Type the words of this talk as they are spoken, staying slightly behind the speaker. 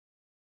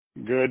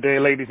Good day,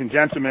 ladies and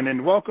gentlemen,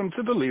 and welcome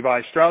to the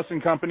Levi Strauss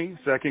 & Company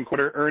second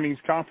quarter earnings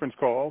conference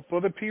call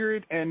for the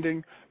period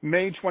ending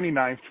May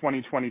 29th,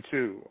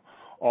 2022.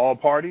 All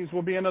parties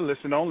will be in a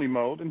listen-only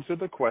mode until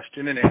the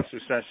question and answer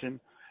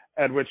session,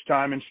 at which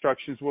time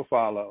instructions will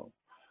follow.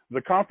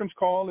 The conference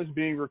call is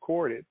being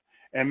recorded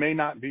and may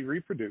not be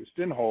reproduced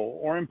in whole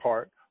or in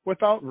part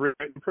without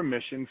written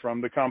permission from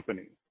the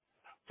company.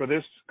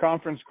 This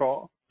conference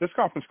call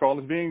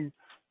is being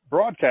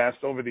broadcast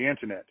over the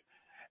internet,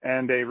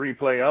 and a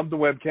replay of the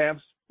webcast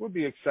will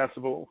be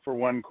accessible for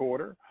 1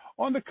 quarter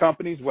on the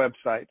company's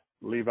website,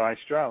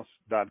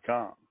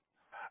 levistrauss.com.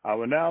 I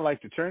would now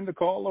like to turn the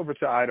call over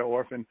to Aida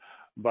Orphan,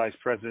 Vice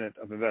President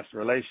of Investor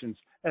Relations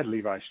at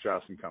Levi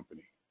Strauss &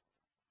 Company.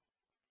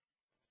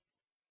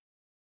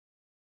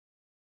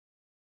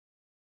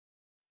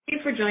 Thank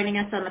you for joining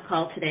us on the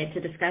call today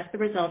to discuss the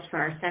results for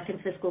our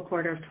second fiscal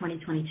quarter of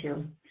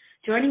 2022.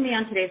 Joining me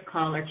on today's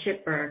call are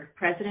Chip Bergh,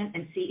 President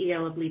and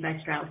CEO of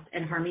Levi Strauss,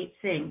 and Harmit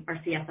Singh, our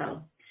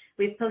CFO.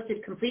 We've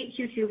posted complete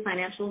Q2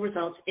 financial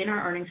results in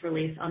our earnings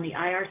release on the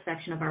IR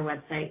section of our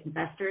website,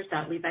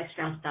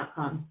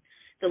 investors.levistrauss.com.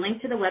 The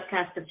link to the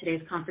webcast of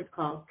today's conference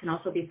call can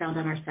also be found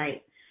on our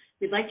site.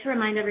 We'd like to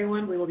remind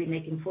everyone we will be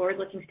making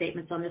forward-looking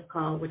statements on this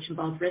call which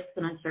involve risks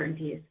and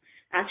uncertainties.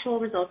 Actual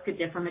results could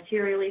differ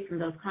materially from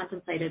those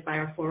contemplated by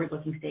our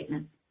forward-looking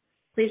statements.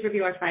 Please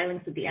review our filings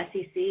with the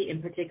SEC,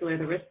 in particular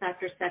the Risk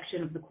Factors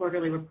section of the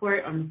quarterly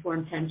report on the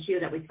Form 10-Q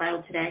that we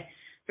filed today,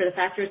 for the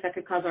factors that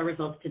could cause our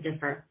results to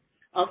differ.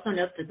 Also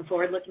note that the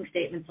forward-looking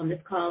statements on this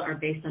call are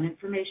based on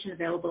information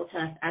available to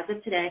us as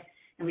of today,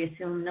 and we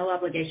assume no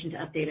obligation to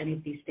update any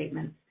of these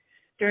statements.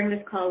 During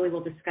this call, we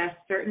will discuss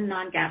certain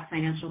non-GAAP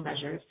financial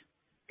measures.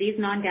 These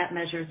non-GAAP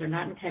measures are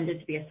not intended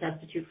to be a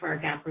substitute for our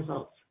GAAP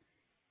results.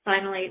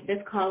 Finally,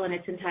 this call in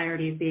its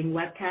entirety is being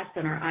webcast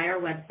on our IR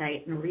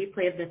website, and a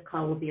replay of this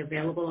call will be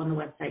available on the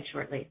website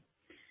shortly.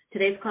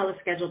 Today's call is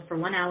scheduled for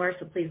 1 hour,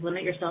 so please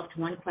limit yourself to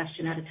 1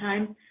 question at a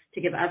time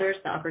to give others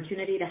the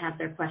opportunity to have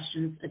their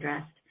questions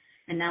addressed.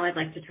 And now I'd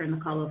like to turn the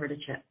call over to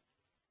Chip.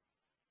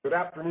 Good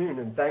afternoon,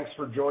 and thanks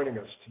for joining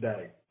us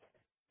today.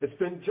 It's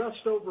been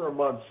just over a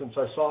month since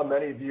I saw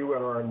many of you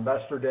at our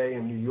Investor Day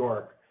in New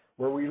York,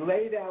 where we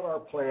laid out our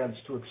plans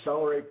to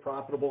accelerate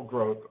profitable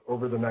growth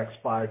over the next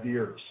 5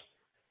 years.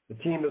 The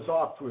team is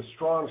off to a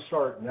strong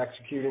start in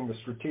executing the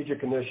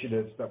strategic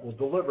initiatives that will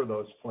deliver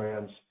those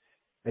plans,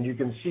 and you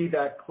can see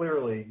that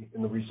clearly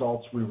in the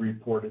results we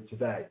reported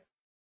today.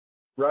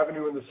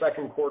 Revenue in the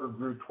second quarter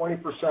grew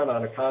 20%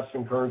 on a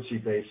constant currency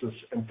basis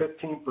and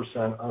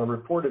 15% on a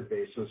reported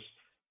basis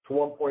to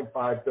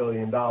 $1.5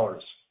 billion,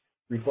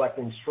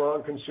 reflecting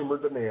strong consumer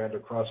demand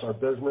across our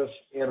business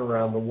and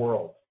around the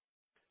world.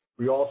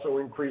 We also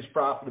increased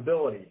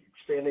profitability,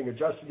 expanding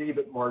adjusted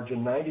EBIT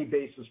margin 90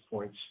 basis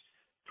points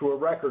to a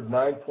record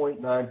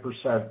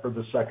 9.9% for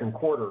the second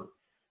quarter,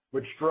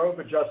 which drove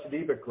adjusted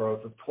EBIT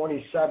growth of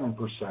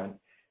 27%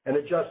 and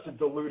adjusted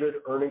diluted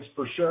earnings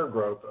per share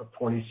growth of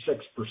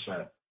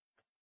 26%.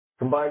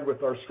 Combined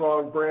with our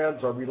strong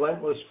brands, our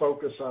relentless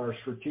focus on our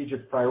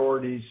strategic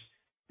priorities,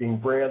 being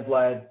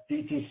brand-led,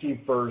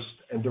 DTC first,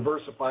 and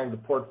diversifying the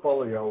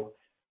portfolio,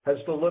 has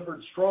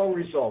delivered strong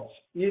results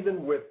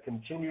even with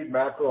continued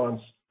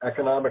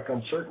macroeconomic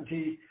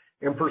uncertainty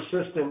and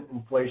persistent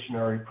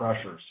inflationary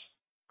pressures.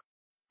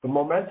 The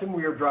momentum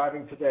we are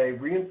driving today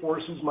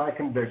reinforces my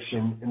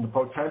conviction in the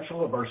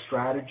potential of our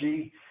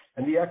strategy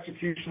and the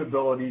execution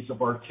abilities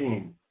of our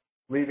team,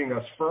 leaving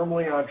us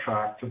firmly on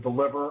track to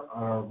deliver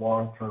on our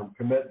long-term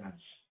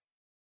commitments.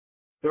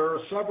 There are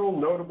several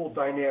notable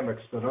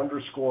dynamics that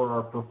underscore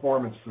our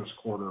performance this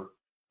quarter,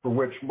 for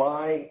which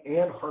my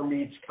and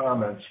Harmit's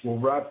comments will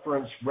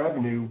reference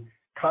revenue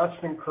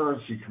constant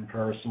currency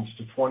comparisons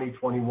to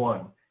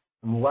 2021,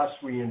 unless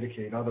we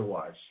indicate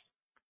otherwise.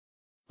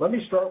 Let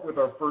me start with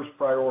our first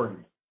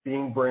priority,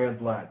 being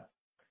brand-led.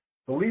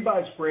 The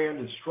Levi's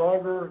brand is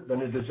stronger than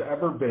it has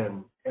ever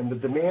been, and the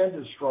demand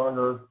is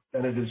stronger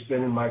than it has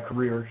been in my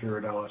career here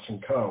at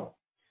LS&Co.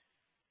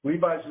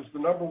 Levi's is the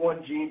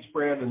 #1 jeans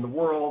brand in the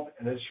world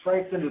and has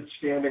strengthened its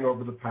standing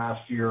over the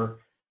past year,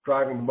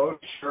 driving the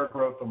most share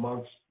growth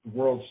amongst the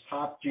world's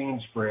top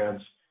jeans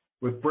brands,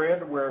 with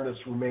brand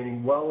awareness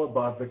remaining well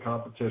above the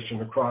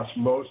competition across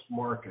most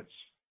markets.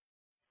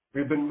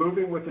 We've been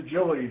moving with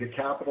agility to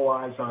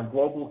capitalize on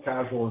global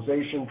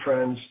casualization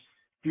trends,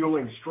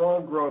 fueling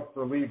strong growth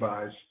for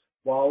Levi's,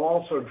 while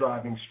also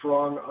driving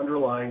strong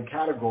underlying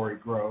category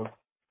growth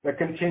that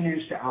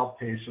continues to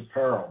outpace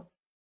apparel.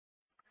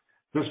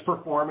 This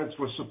performance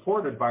was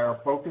supported by our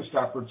focused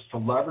efforts to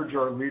leverage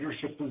our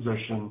leadership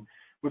position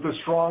with a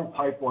strong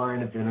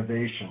pipeline of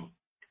innovation.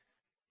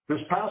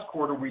 This past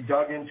quarter, we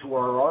dug into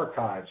our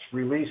archives,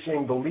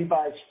 releasing the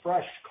Levi's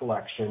Fresh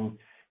collection,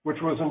 which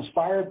was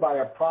inspired by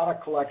a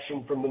product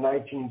collection from the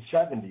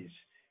 1970s,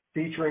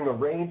 featuring a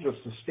range of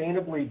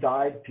sustainably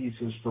dyed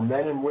pieces for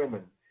men and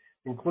women,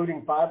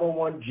 including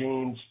 501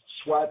 jeans,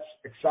 sweats,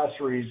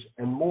 accessories,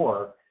 and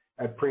more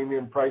at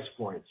premium price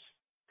points.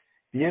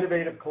 The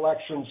innovative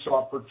collection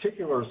saw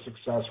particular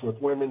success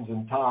with women's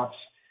and tops,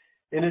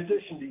 in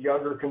addition to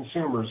younger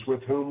consumers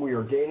with whom we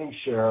are gaining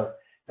share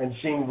and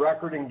seeing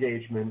record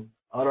engagement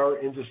on our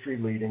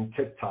industry-leading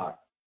TikTok.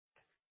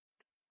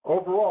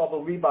 Overall,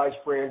 the Levi's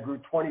brand grew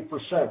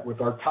 20%,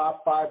 with our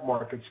top 5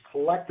 markets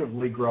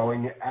collectively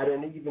growing at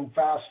an even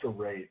faster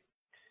rate.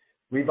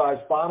 Levi's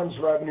bottoms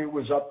revenue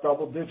was up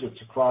double digits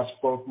across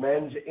both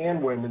men's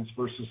and women's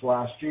versus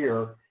last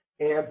year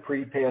and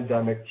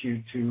pre-pandemic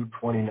Q2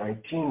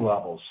 2019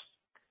 levels.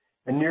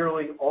 And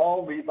nearly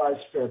all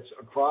Levi's fits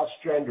across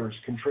genders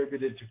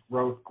contributed to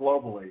growth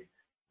globally,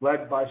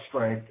 led by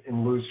strength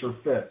in looser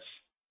fits.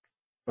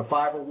 The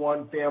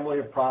 501 family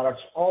of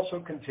products also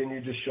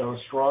continued to show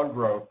strong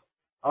growth,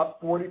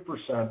 up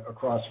 40%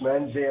 across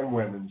men's and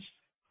women's,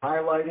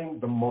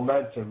 highlighting the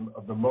momentum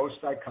of the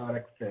most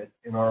iconic fit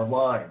in our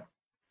line.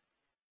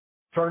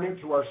 Turning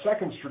to our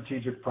second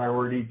strategic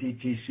priority,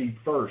 DTC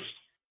First,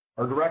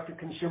 our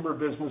direct-to-consumer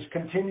business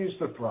continues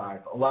to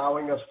thrive,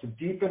 allowing us to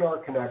deepen our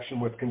connection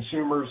with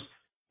consumers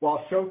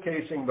while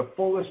showcasing the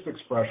fullest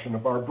expression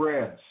of our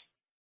brands.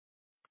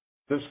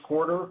 This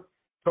quarter,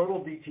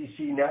 total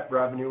DTC net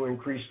revenue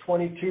increased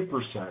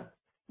 22%,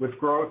 with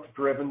growth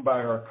driven by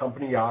our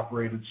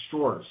company-operated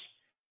stores.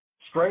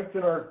 Strength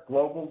in our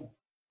global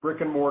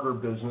brick-and-mortar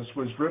business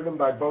was driven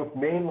by both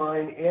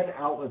mainline and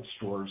outlet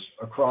stores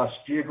across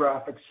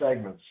geographic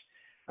segments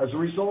as a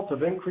result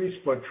of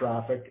increased foot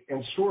traffic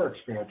and store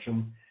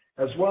expansion,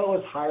 as well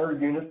as higher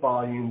unit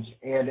volumes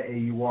and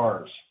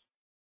AURs.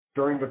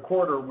 During the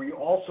quarter, we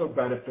also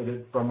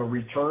benefited from a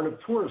return of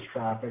tourist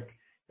traffic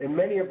in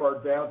many of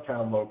our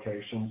downtown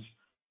locations,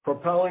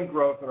 propelling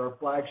growth in our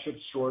flagship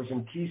stores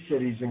in key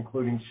cities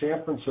including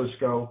San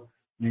Francisco,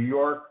 New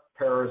York,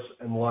 Paris,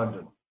 and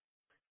London.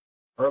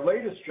 Our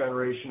latest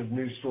generation of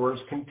new stores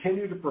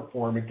continue to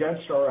perform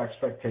against our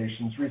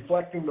expectations,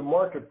 reflecting the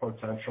market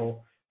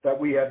potential that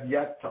we have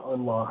yet to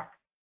unlock.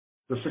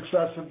 The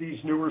success of these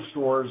newer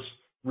stores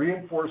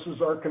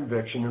reinforces our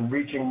conviction in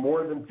reaching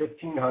more than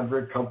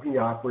 1,500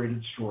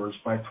 company-operated stores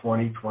by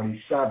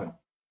 2027.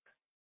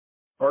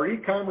 Our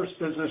e-commerce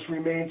business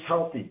remains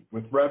healthy,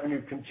 with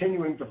revenue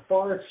continuing to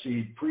far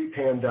exceed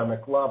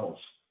pre-pandemic levels.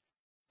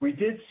 We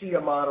did see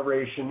a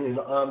moderation in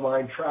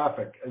online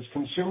traffic as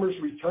consumers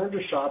returned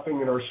to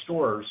shopping in our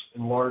stores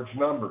in large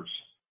numbers.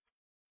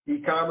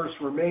 E-commerce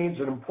remains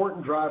an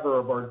important driver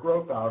of our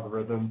growth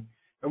algorithm,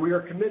 and we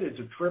are committed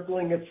to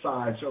tripling its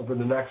size over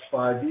the next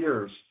 5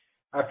 years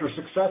after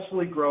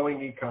successfully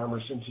growing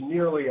e-commerce into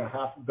nearly a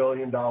 $500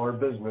 million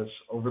business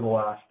over the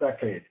last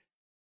decade.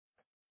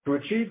 To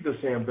achieve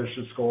this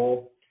ambitious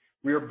goal,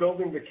 we are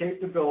building the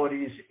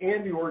capabilities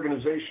and the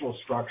organizational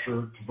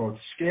structure to both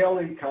scale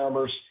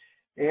e-commerce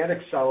and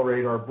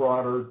accelerate our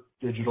broader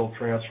digital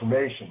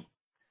transformation.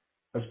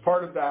 As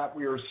part of that,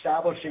 we are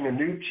establishing a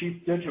new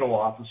Chief Digital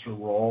Officer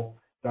role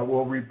that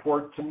will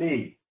report to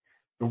me.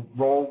 The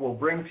role will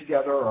bring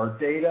together our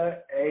data,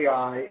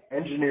 AI,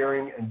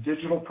 engineering, and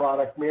digital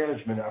product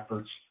management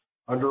efforts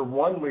under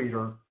one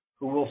leader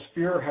who will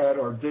spearhead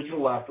our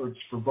digital efforts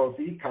for both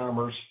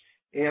e-commerce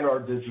and our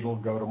digital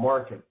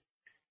go-to-market.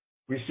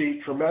 We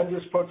see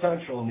tremendous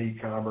potential in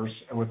e-commerce,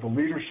 and with the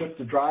leadership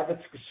to drive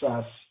its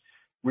success,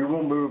 we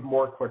will move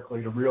more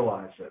quickly to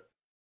realize it.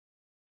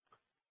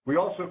 We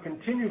also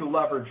continue to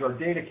leverage our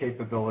data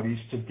capabilities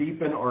to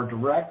deepen our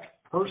direct,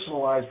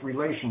 personalized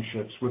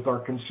relationships with our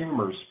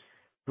consumers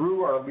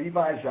through our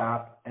Levi's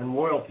app and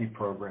loyalty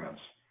programs.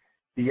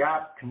 The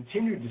app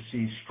continued to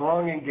see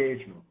strong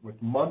engagement, with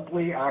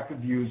monthly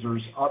active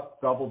users up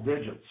double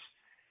digits.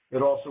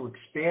 It also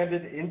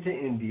expanded into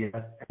India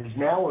and is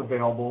now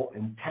available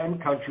in 10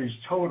 countries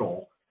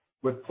total,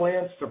 with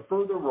plans to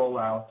further roll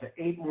out to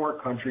 8 more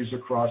countries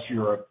across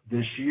Europe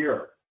this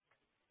year.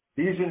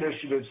 These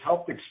initiatives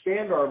helped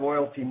expand our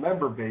loyalty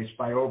member base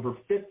by over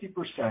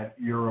 50%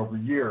 year over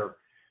year,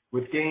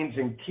 with gains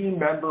in key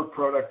member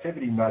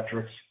productivity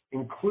metrics,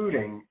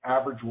 including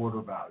average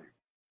order value.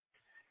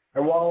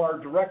 And while our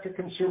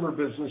direct-to-consumer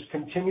business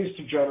continues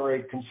to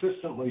generate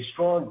consistently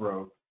strong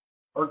growth,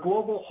 our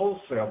global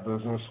wholesale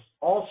business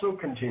also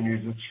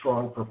continues its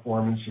strong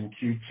performance in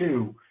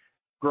Q2,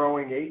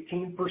 growing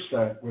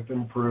 18% with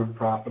improved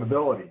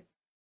profitability.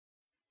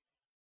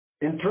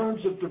 In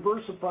terms of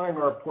diversifying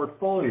our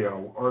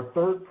portfolio, our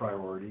third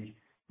priority,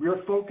 we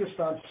are focused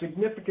on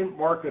significant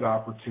market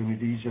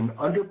opportunities in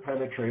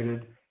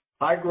underpenetrated,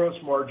 high gross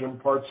margin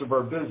parts of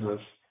our business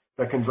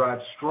that can drive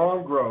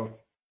strong growth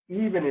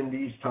even in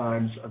these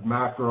times of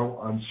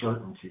macro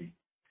uncertainty.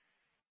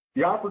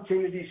 The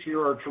opportunities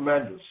here are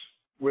tremendous,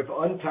 with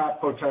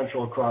untapped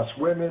potential across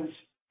women's,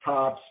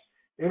 tops,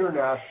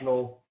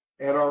 international,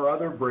 and our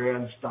other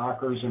brands,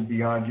 Dockers and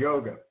Beyond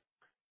Yoga.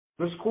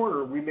 This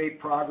quarter, we made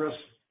progress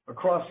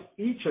across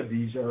each of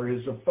these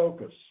areas of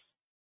focus.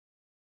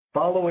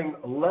 Following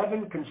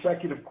 11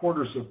 consecutive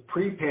quarters of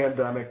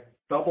pre-pandemic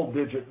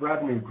double-digit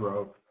revenue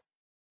growth,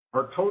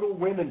 our total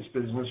women's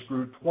business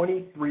grew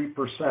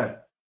 23%,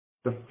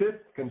 the 5th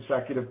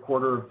consecutive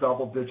quarter of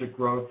double-digit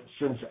growth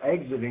since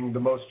exiting the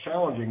most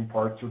challenging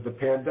parts of the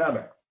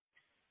pandemic.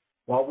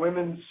 While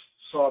women's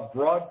saw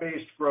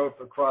broad-based growth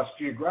across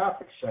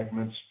geographic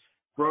segments,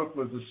 Growth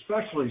was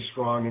especially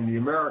strong in the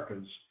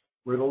Americas,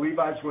 where the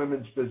Levi's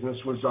women's business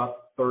was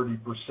up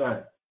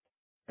 30%.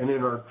 And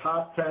in our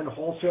top 10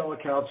 wholesale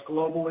accounts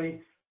globally,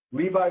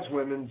 Levi's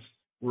women's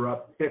were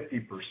up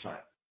 50%.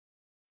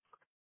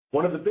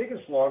 One of the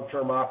biggest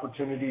long-term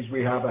opportunities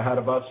we have ahead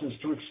of us is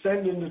to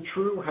extend into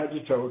true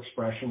head-to-toe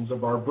expressions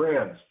of our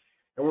brands,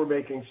 and we're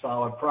making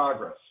solid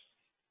progress.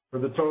 For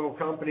the total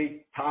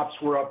company, tops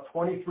were up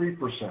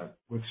 23%,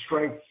 with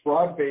strength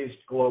broad-based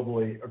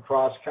globally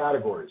across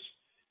categories.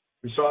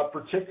 We saw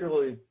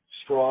particularly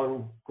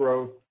strong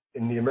growth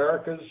in the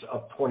Americas,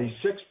 up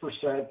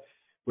 26%,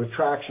 with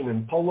traction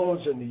in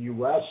polos in the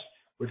U.S.,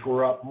 which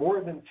were up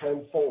more than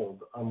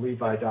tenfold on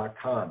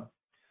Levi.com.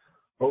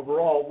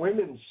 Overall,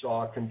 women's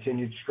saw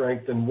continued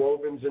strength in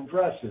wovens and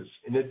dresses,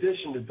 in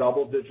addition to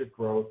double-digit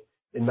growth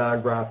in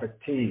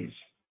non-graphic tees.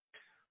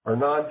 Our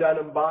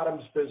non-denim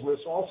bottoms business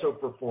also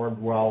performed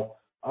well,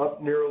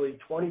 up nearly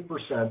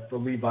 20% for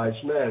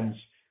Levi's men's,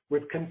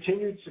 with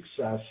continued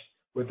success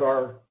with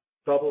our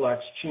XX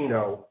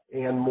chino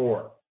and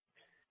more.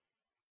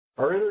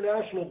 Our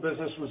international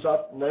business was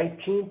up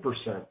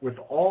 19%, with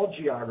all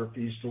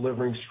geographies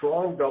delivering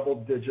strong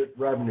double-digit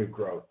revenue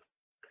growth.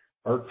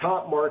 Our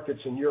top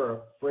markets in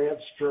Europe,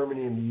 France,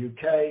 Germany, and the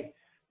UK,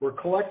 were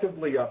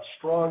collectively up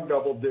strong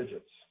double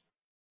digits.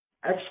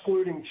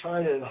 Excluding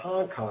China and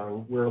Hong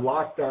Kong, where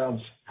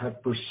lockdowns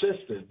have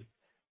persisted,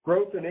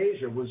 growth in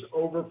Asia was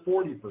over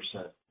 40%,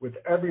 with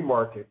every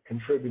market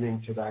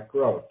contributing to that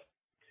growth.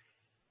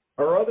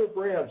 Our other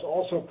brands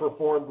also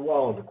performed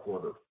well in the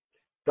quarter.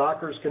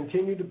 Dockers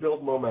continued to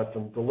build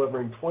momentum,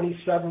 delivering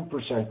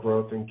 27%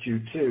 growth in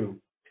Q2,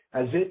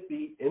 as it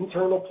beat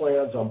internal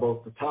plans on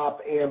both the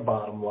top and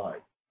bottom line.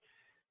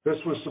 This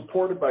was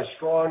supported by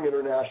strong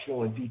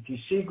international and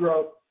DTC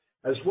growth,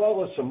 as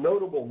well as some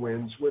notable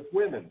wins with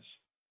women's.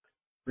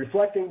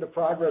 Reflecting the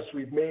progress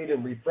we've made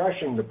in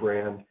refreshing the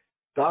brand,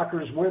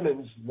 Dockers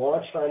Women's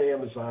launched on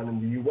Amazon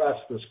in the U.S.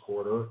 this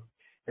quarter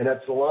and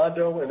at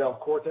Zalando and El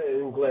Corte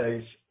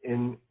Inglés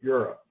in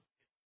Europe.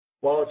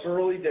 While it's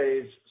early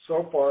days,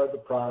 so far the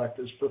product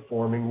is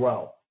performing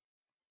well.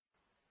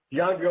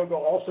 Beyond Yoga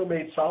also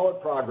made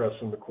solid progress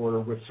in the quarter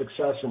with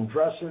success in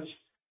dresses,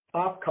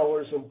 pop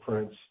colors and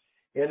prints,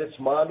 and its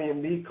Mommy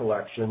and Me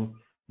collection,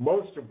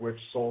 most of which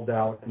sold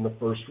out in the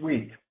first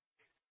week.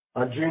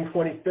 On June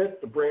 25th,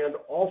 the brand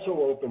also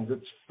opened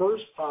its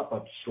first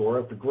pop-up store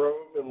at the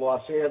Grove in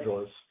Los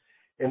Angeles,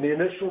 and the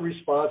initial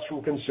response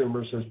from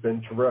consumers has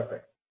been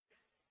terrific.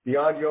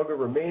 Beyond Yoga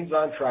remains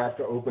on track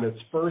to open its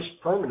first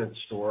permanent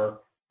store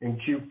in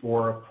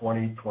Q4 of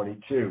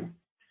 2022.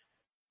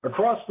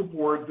 Across the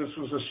board, this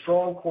was a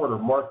strong quarter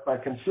marked by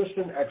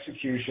consistent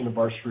execution of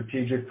our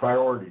strategic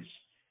priorities.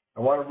 I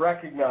want to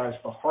recognize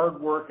the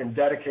hard work and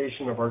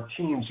dedication of our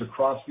teams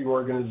across the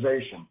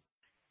organization.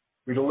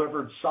 We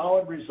delivered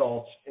solid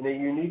results in a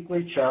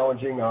uniquely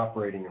challenging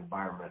operating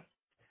environment.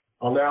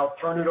 I'll now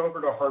turn it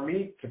over to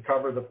Harmit to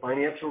cover the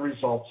financial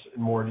results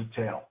in more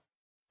detail.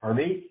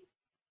 Harmit?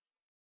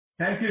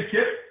 Thank you,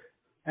 Chip,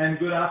 and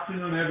good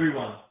afternoon,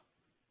 everyone.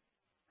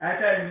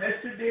 At our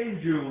Investor Day in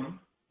June,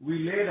 we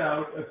laid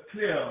out a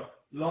clear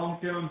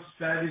long-term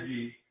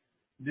strategy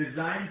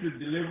designed to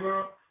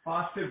deliver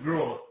faster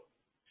growth,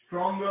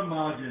 stronger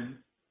margins,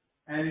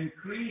 and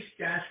increased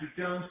cash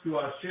returns to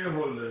our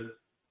shareholders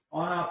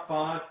on our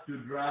path to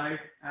drive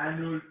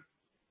annual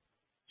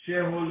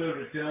shareholder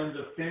returns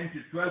of 10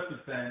 to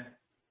 12%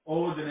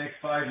 over the next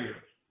 5 years.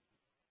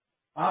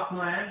 Our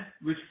plan,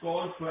 which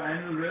calls for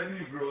annual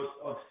revenue growth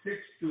of 6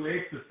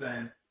 to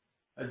 8%,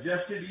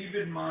 adjusted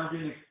EBIT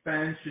margin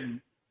expansion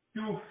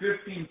to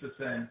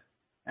 15%,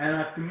 and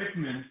our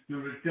commitment to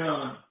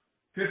return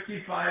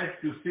 55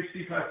 to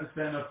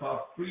 65% of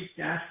our free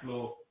cash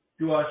flow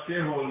to our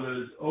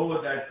shareholders over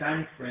that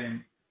time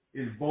frame,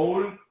 is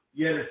bold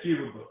yet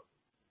achievable.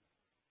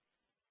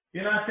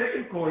 In our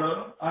second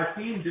quarter, our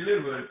team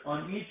delivered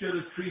on each of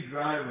the 3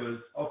 drivers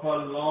of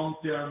our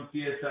long-term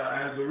TSR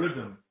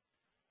algorithm: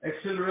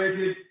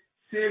 accelerated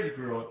sales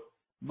growth,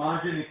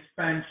 margin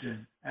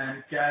expansion,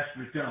 and cash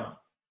return.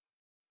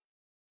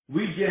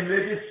 We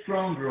generated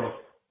strong growth.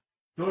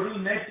 Total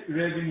net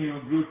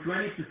revenue grew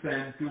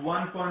 20% to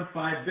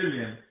 $1.5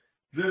 billion,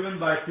 driven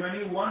by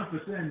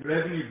 21%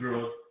 revenue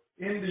growth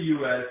in the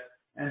U.S.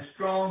 and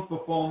strong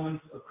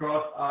performance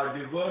across our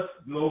diverse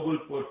global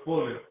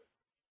portfolio.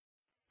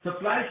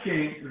 Supply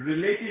chain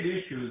related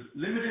issues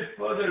limited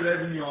further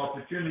revenue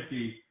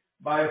opportunity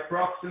by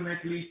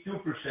approximately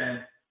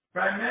 2%,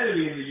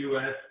 primarily in the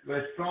U.S.,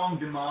 where strong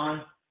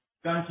demand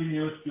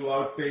continues to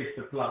outpace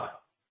supply.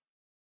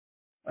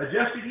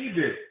 Adjusted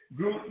EBIT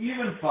grew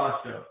even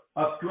faster,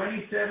 up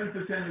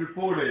 27%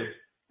 reported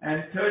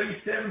and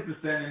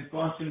 37% in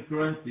constant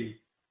currency,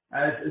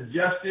 as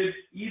adjusted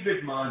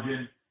EBIT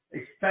margin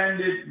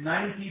expanded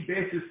 90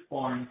 basis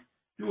points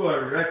to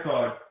a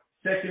record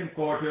second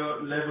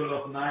quarter level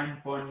of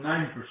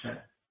 9.9%.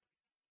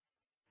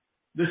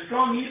 The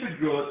strong EBIT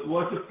growth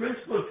was the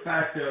principal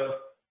factor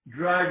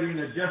driving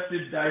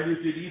adjusted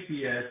diluted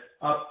EPS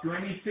up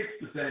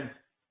 26%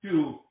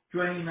 to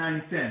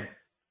 29 cents.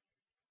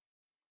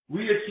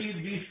 We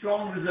achieved these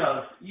strong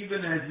results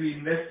even as we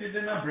invested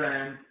in our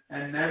brand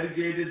and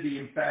navigated the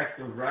impact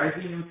of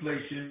rising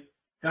inflation,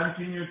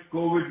 continued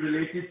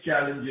COVID-related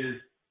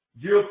challenges,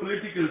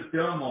 geopolitical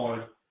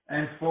turmoil,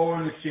 and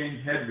foreign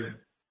exchange headwinds.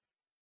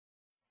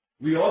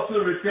 We also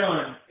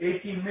returned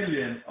 $80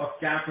 million of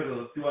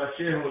capital to our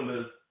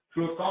shareholders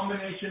through a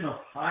combination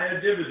of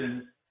higher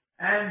dividends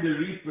and the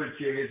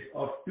repurchase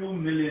of 2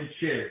 million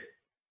shares.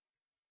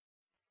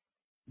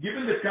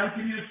 Given the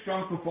continued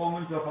strong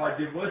performance of our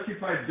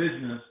diversified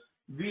business,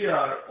 we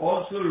are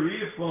also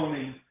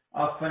reaffirming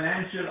our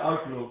financial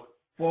outlook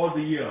for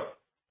the year.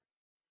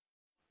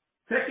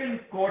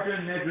 Second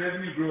quarter net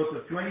revenue growth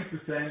of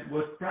 20%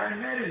 was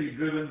primarily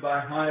driven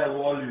by higher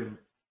volume,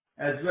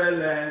 as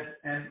well as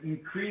an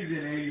increase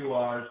in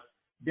AURs,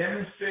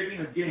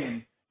 demonstrating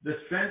again the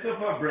strength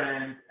of our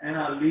brand and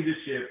our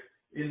leadership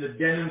in the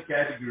denim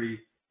category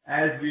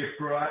as we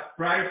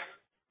priced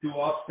to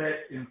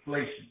offset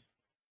inflation.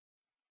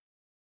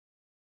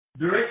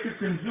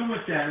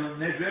 Direct-to-consumer channel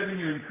net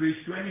revenue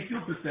increased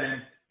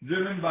 22%,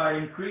 driven by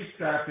increased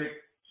traffic,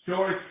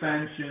 store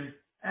expansion,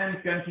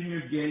 and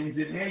continued gains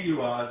in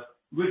AURs,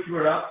 which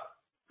were up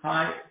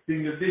high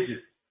single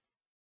digits.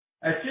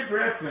 As Chip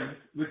referenced,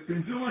 with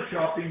consumer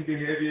shopping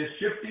behavior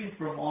shifting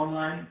from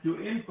online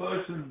to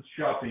in-person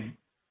shopping,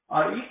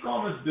 our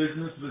e-commerce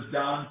business was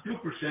down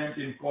 2%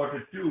 in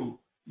quarter two,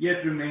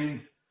 yet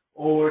remains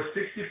over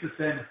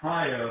 60%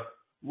 higher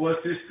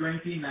versus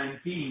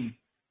 2019,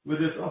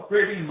 with its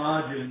operating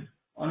margin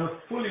on a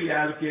fully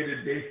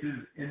allocated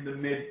basis in the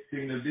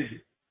mid-single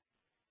digits.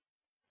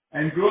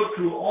 And growth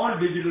through all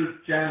digital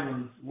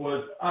channels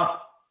was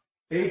up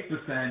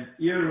 8%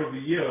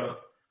 year-over-year,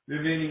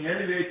 remaining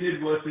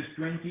elevated versus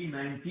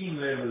 2019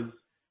 levels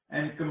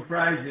and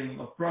comprising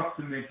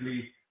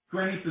approximately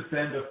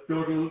 20% of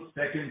total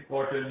second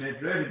quarter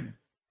net revenue.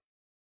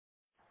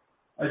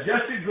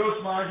 Adjusted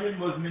gross margin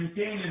was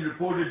maintained in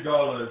reported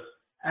dollars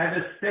at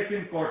a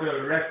second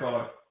quarter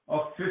record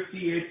of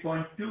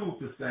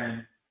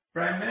 58.2%,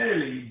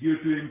 primarily due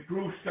to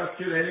improved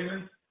structural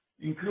elements,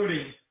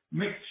 including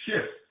mix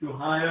shifts to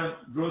higher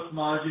gross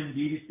margin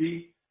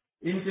DTC,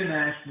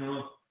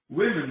 international,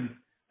 women's,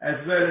 as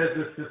well as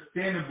a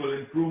sustainable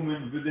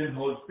improvement within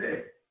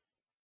wholesale.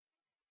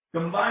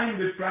 Combined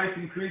with price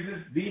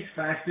increases, these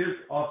factors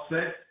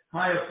offset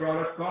higher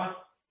product costs,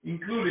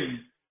 including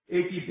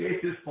 80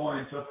 basis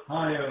points of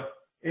higher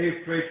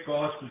air freight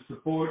costs to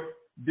support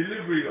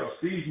delivery of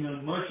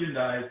seasonal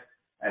merchandise,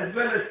 as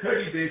well as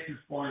 30 basis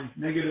points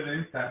negative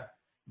impact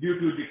due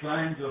to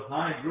declines of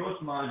high gross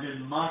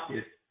margin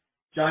markets,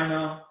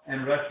 China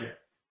and Russia.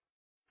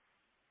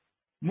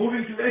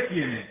 Moving to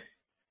SG&A.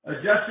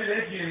 Adjusted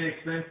SG&A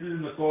expenses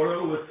in the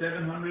quarter were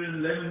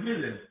 $711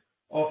 million,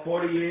 or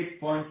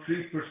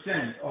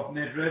 48.3% of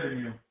net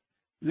revenue,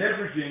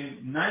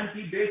 leveraging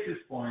 90 basis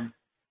points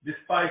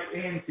despite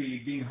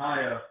A&P being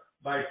higher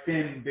by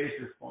 10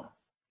 basis points.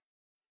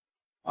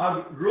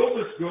 Our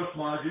robust gross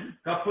margin,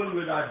 coupled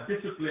with our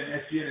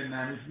disciplined SG&A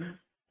management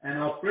and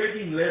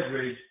operating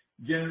leverage,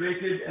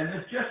 generated an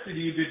adjusted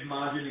EBIT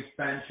margin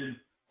expansion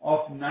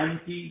of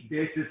 90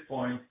 basis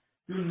points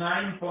to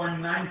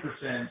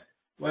 9.9%,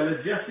 while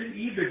adjusted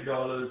EBIT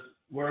dollars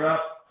were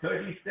up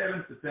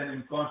 37%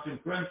 in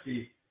constant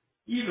currency,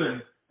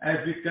 even as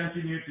we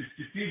continue to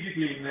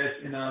strategically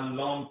invest in our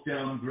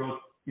long-term growth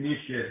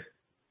initiatives.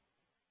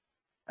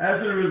 As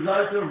a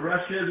result of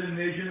Russia's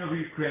invasion of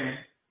Ukraine,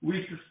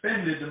 we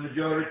suspended the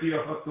majority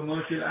of our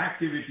commercial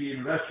activity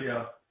in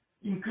Russia,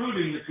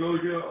 including the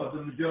closure of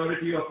the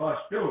majority of our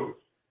stores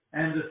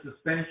and the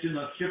suspension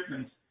of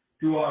shipments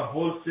to our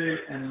wholesale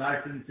and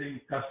licensing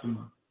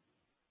customers.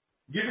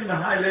 Given the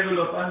high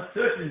level of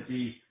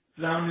uncertainty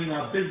surrounding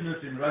our business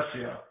in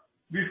Russia,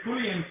 we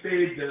fully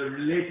impaired the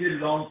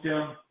related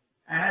long-term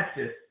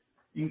assets,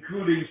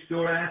 including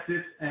store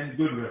assets and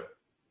goodwill.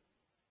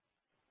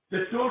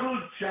 The total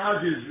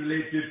charges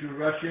related to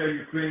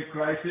Russia-Ukraine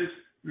crisis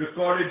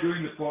recorded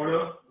during the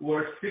quarter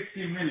were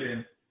 $60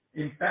 million,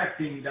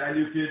 impacting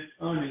diluted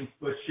earnings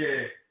per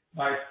share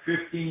by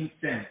 15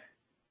 cents.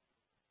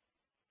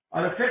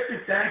 Our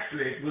effective tax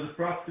rate was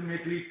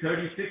approximately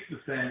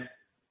 36%,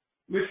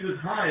 which was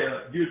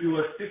higher due to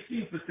a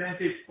 16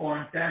 percentage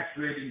point tax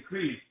rate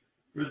increase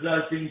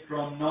resulting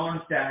from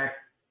non-tax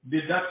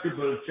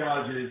deductible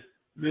charges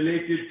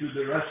related to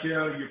the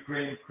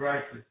Russia-Ukraine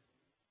crisis.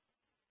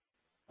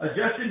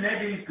 Adjusted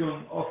net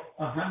income of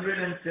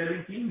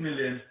 $117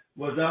 million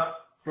was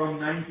up from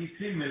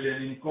 $93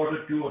 million in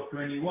quarter two of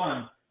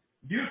 21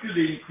 due to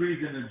the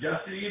increase in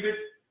adjusted EBIT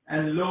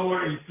and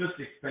lower interest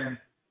expense,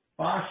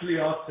 partially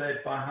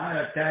offset by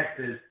higher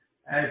taxes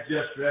as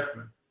just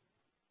referenced.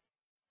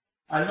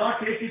 I'll now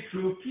take you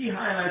through key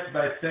highlights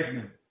by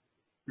segment.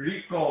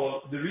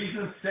 Recall the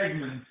recent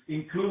segments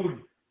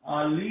include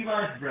our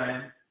Levi's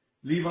brand,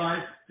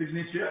 Levi's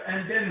Signature,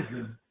 and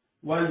Denizen,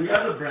 while the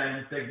other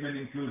brand segment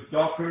includes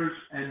Dockers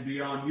and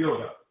Beyond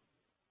Yoga.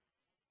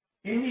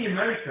 In the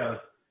Americas,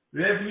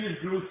 revenues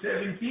grew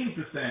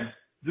 17%,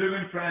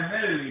 driven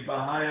primarily by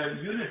higher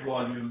unit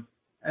volume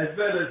as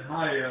well as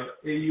higher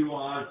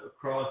AURs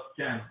across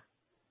channels.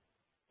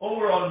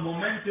 Overall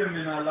momentum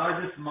in our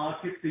largest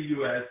market, the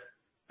U.S.,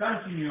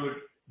 continued,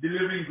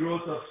 delivering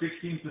growth of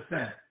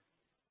 16%.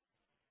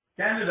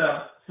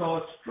 Canada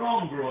saw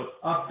strong growth,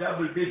 up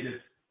double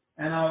digits,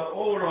 and our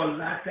overall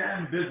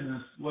LATAM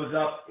business was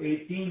up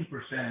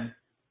 18%,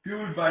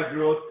 fueled by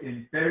growth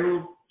in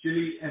Peru,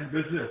 Chile, and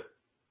Brazil.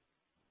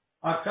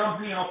 Our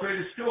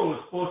company-operated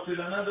stores posted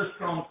another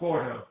strong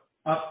quarter,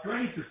 up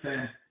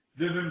 20%,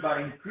 driven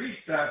by increased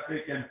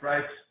traffic and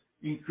price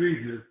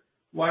increases,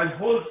 while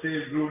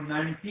wholesale grew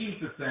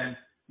 19%,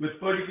 with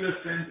particular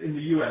strength in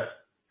the U.S.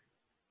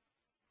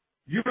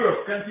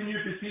 Europe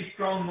continued to see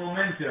strong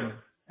momentum,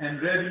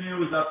 and revenue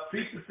was up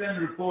 3%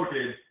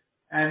 reported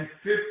and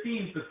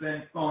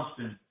 15%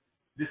 constant,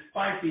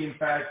 despite the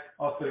impact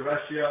of the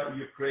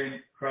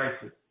Russia-Ukraine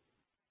crisis.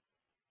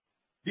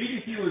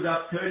 DTC was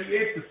up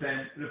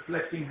 38%,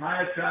 reflecting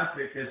higher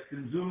traffic as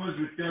consumers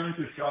returned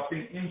to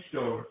shopping in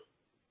stores.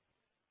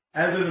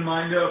 As a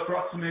reminder,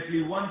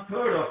 approximately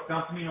one-third of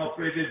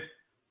company-operated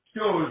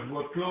stores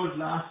were closed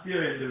last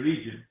year in the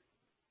region.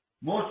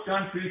 Most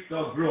countries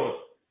saw growth,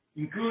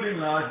 including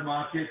large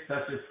markets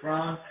such as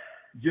France,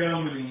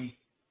 Germany,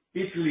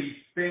 Italy,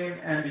 Spain,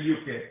 and the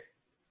UK.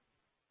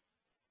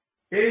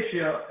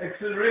 Asia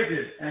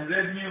accelerated and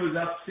revenue was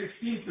up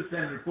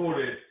 16%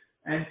 reported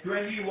and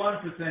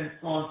 21%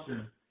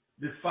 constant,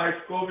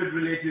 despite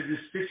COVID-related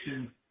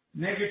restrictions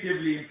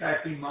negatively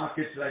impacting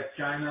markets like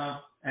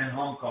China and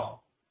Hong Kong.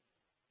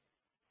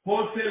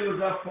 Wholesale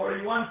was up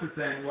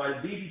 41%, while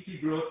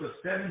DTC growth of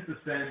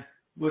 7%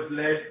 was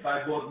led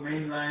by both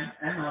mainline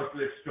and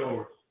outlet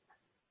stores.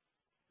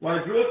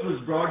 While growth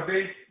was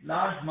broad-based,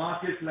 large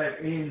markets like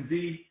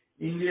ANZ,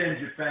 India,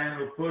 and Japan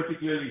were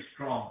particularly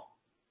strong.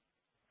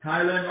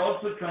 Thailand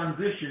also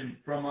transitioned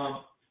from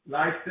a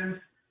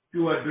licensed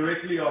to a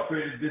directly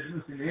operated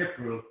business in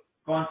April,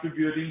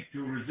 contributing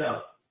to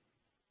results.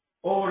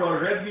 Overall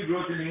revenue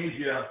growth in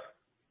Asia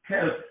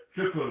helped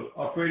triple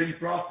operating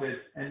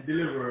profits and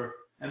deliver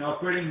an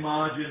operating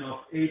margin of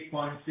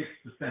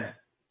 8.6%.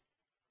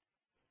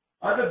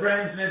 Other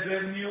brands' net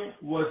revenue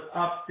was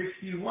up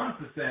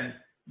 61%,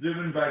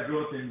 driven by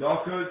growth in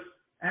Dockers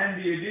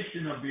and the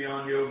addition of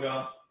Beyond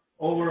Yoga.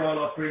 Overall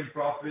operating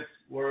profits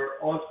were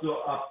also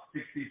up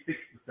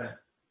 66%.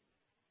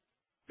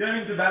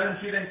 Turning to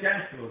balance sheet and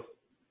cash flows.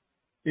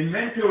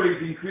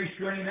 Inventories increased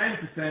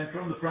 29%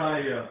 from the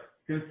prior year,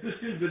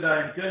 consistent with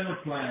our internal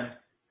plan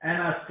and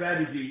our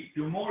strategy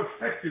to more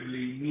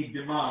effectively meet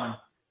demand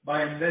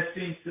by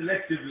investing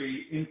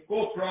selectively in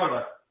core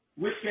products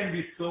which can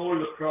be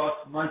sold across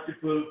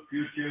multiple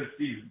future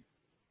seasons.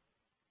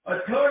 A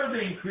third of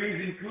the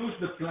increase includes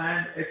the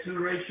planned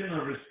acceleration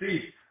of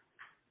receipts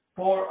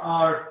for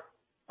our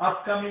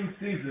upcoming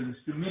seasons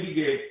to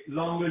mitigate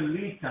longer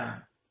lead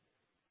time,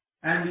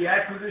 and the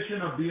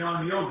acquisition of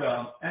Beyond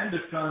Yoga and the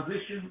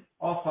transition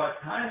of our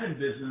Thailand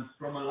business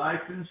from a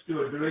licensed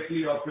to a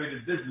directly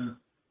operated business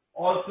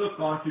also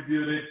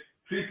contributed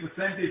 3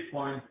 percentage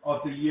points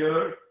of the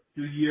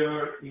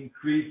year-to-year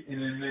increase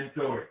in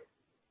inventory.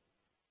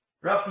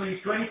 Roughly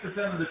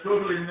 20% of the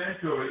total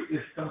inventory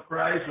is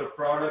comprised of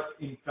products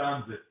in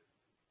transit.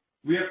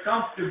 We are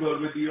comfortable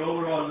with the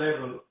overall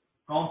level,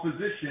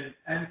 composition,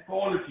 and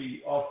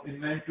quality of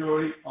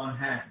inventory on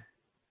hand.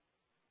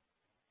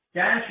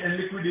 Cash and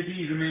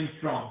liquidity remain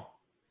strong,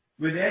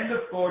 with end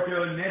of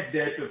quarter net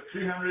debt of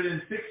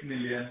 $306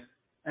 million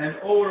and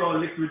overall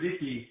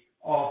liquidity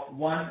of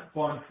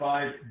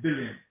 $1.5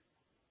 billion.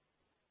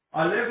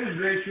 Our leverage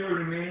ratio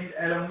remained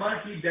at a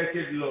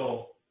multi-decade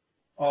low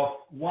of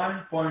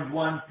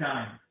 1.1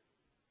 times.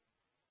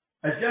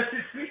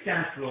 Adjusted free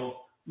cash flow,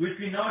 which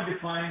we now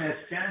define as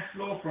cash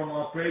flow from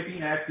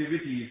operating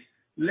activities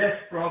less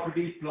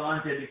property,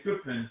 plant, and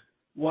equipment,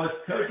 was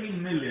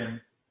 $13 million,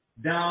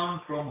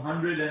 down from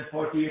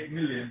 $148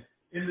 million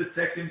in the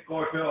second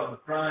quarter of the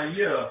prior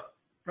year,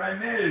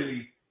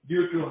 primarily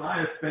due to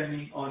higher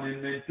spending on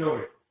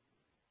inventory.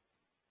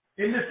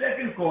 In the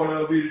second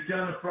quarter, we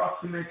returned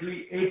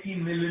approximately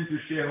 $18 million to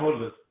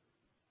shareholders.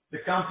 The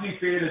company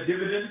paid a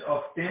dividend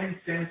of 10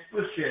 cents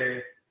per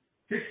share,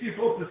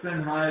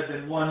 64% higher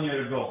than 1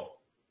 year ago.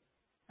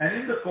 And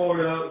in the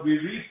quarter, we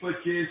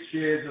repurchased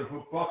shares of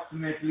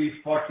approximately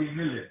 $40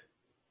 million.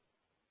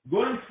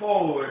 Going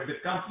forward, the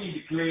company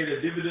declared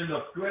a dividend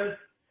of 12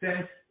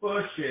 cents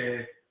per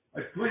share,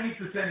 a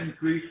 20%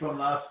 increase from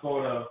last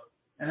quarter.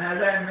 And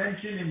as I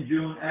mentioned in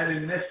June at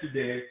Investor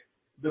Day,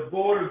 the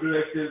board of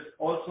directors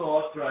also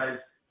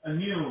authorized a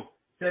new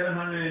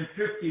 $750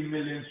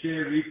 million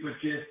share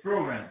repurchase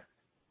program.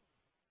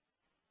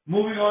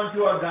 Moving on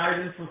to our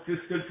guidance for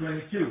fiscal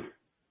 22.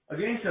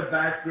 Against a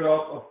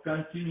backdrop of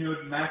continued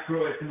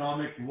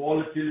macroeconomic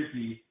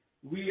volatility,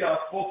 we are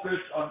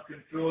focused on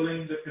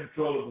controlling the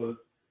controllables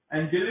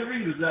and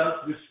delivering results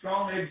with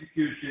strong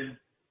execution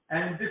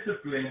and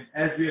discipline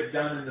as we have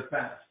done in the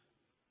past.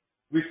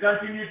 We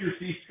continue to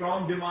see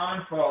strong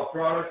demand for our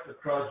products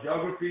across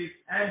geographies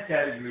and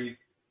categories,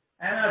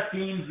 and our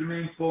teams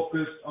remain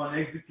focused on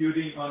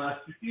executing on our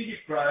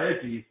strategic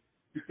priorities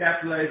to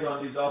capitalize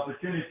on these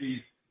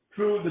opportunities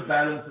through the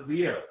balance of the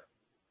year.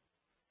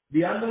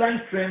 The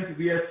underlying trends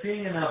we are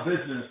seeing in our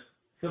business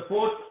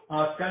support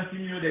our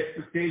continued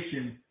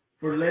expectation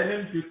for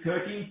 11 to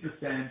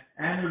 13%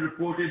 annual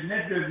reported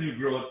net revenue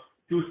growth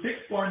to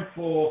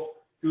 $6.4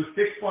 to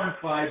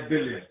 $6.5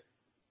 billion.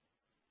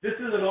 This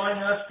is allowing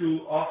us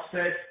to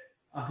offset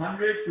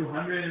 100 to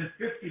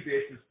 150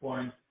 basis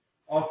points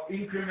of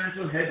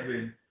incremental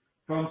headwind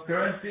from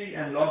currency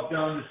and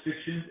lockdown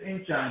restrictions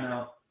in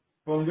China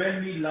from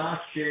when we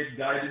last shared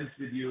guidance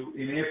with you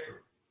in April.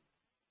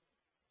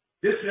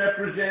 This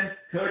represents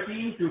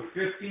 13 to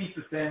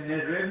 15%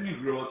 net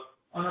revenue growth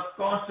on a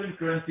constant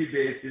currency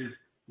basis,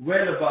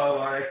 well above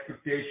our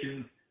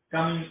expectations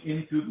coming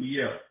into the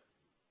year.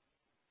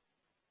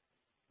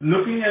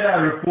 Looking at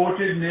our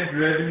reported net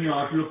revenue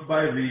outlook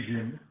by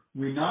region,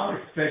 we now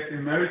expect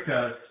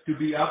Americas to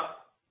be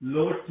up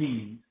low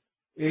teens,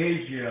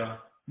 Asia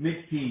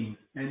mid-teens,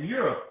 and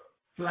Europe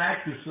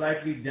flat to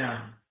slightly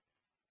down.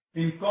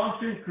 In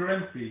constant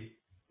currency,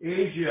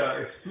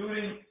 Asia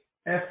excluding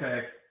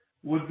FX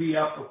would be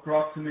up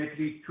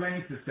approximately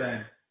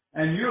 20%,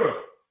 and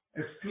Europe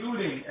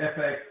excluding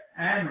FX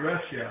and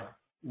Russia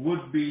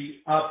would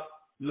be up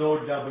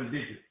low double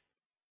digits.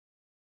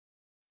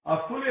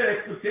 Our full year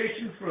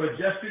expectations for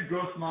adjusted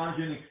gross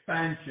margin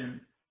expansion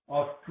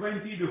of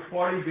 20 to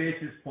 40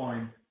 basis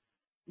points,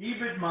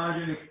 EBIT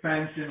margin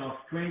expansion of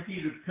 20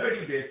 to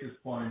 30 basis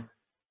points,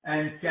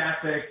 and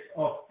CapEx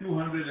of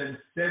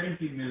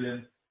 $270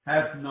 million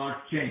have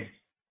not changed.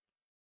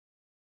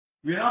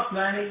 We are now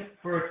planning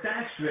for a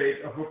tax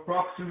rate of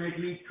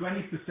approximately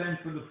 20%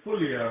 for the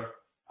full year,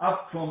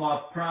 up from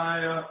our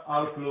prior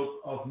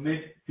outlook of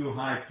mid to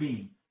high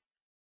teens.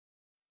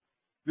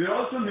 We are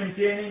also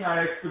maintaining our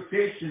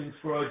expectations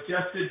for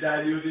adjusted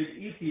diluted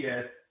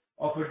EPS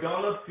of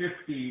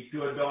 $1.50 to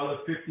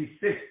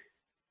 $1.56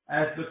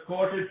 as the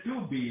quarter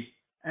two beat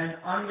and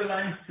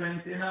underlying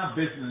strength in our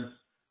business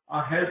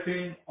are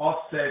helping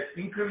offset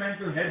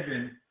incremental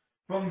headwinds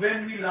from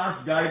when we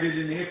last guided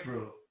in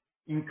April,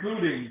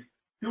 including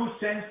 2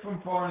 cents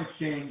from foreign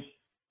exchange,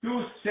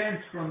 2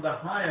 cents from the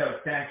higher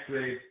tax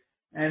rate,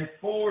 and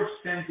 4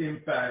 cent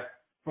impact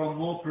from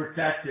more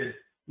protracted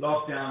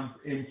lockdowns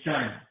in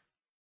China.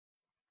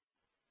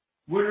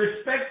 With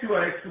respect to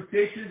our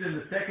expectations in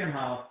the second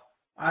half,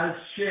 I'll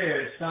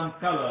share some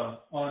color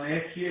on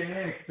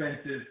SG&A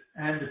expenses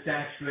and the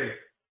tax rate.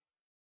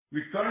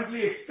 We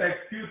currently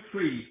expect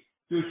Q3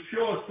 to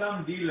show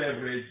some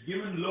deleverage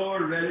given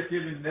lower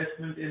relative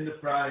investment in the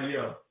prior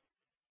year,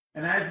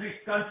 and as we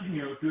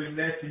continue to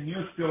invest in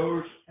new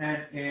stores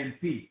and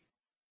A&P.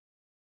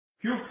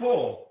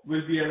 Q4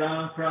 will be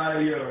around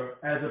prior year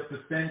as a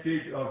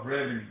percentage of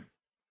revenue.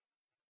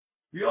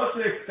 We also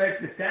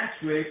expect the tax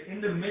rate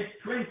in the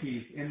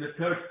mid-20s in the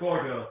third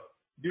quarter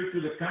due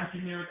to the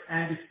continued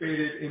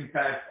anticipated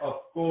impact of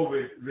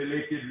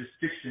COVID-related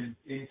restrictions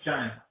in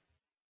China.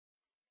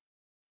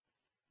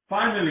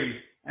 Finally,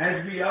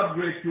 as we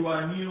upgrade to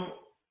our new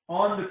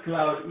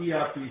on-the-cloud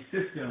ERP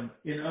system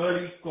in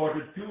early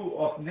quarter two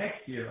of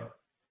next year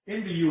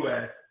in the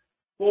U.S.,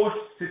 post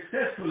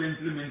successful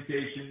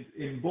implementations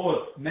in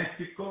both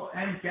Mexico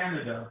and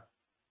Canada,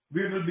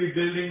 we will be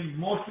building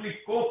mostly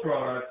core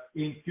products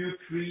in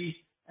Q3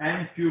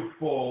 and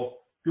Q4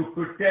 to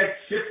protect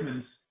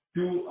shipments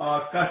to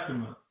our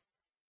customers.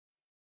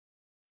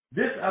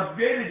 This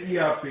updated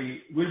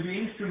ERP will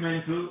be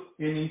instrumental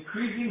in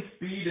increasing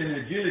speed and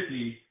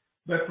agility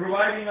by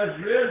providing us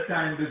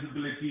real-time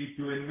visibility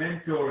to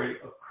inventory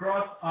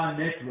across our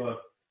network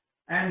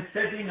and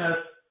setting us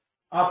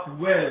up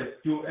well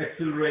to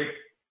accelerate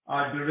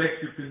our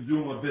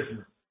direct-to-consumer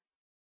business.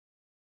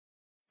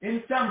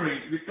 In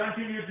summary, we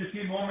continue to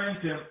see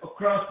momentum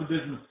across the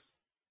business.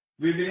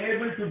 We've been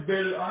able to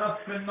build on a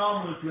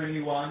phenomenal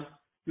 21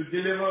 to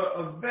deliver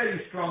a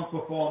very strong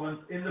performance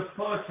in the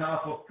first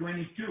half of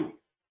 22.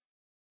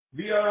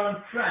 We are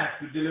on track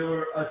to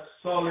deliver a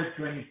solid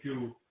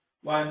 22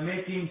 while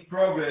making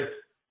progress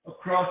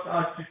across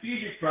our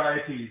strategic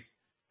priorities,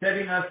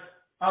 setting us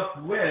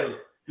up well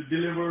to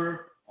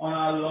deliver on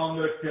our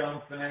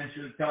longer-term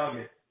financial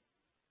targets.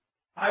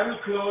 I will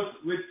close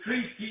with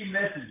 3 key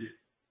messages.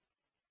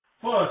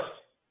 First,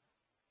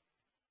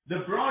 the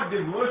broad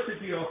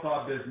diversity of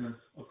our business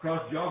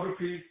across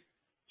geographies,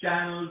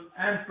 channels,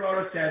 and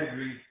product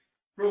categories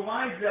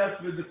provides us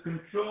with the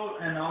control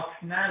and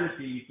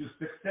optionality to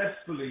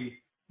successfully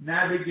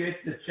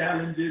navigate the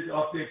challenges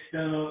of the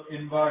external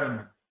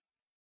environment.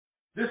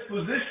 This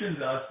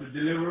positions us to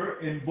deliver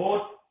in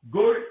both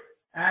good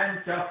and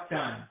tough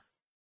times.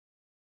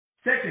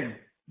 Second,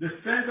 the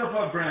strength of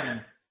our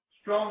brand,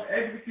 strong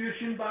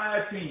execution by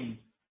our team,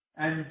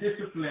 and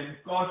disciplined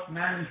cost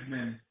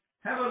management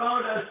have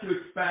allowed us to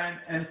expand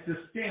and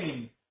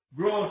sustain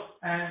growth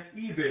and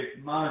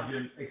EBIT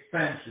margin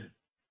expansion.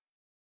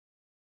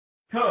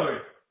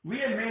 Third, we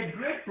have made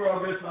great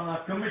progress on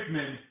our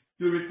commitment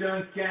to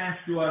return cash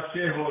to our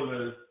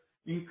shareholders,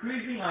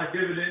 increasing our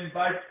dividend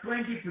by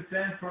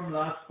 20% from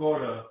last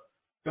quarter,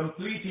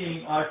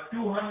 completing our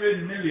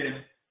 $200 million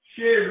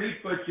share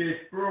repurchase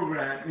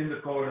program in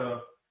the quarter,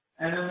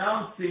 and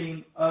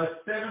announcing a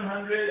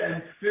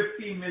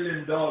 $750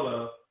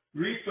 million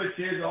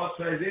repurchase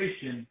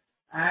authorization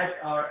at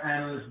our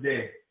Analyst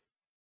Day.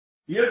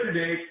 Year to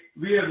date,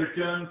 we have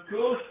returned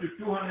close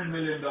to $200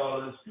 million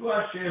to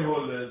our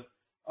shareholders,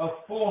 a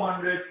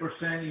 400%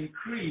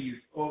 increase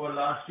over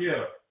last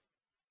year.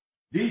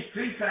 These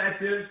three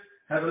factors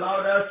have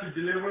allowed us to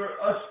deliver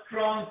a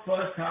strong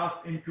first half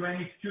in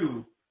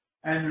 22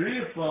 and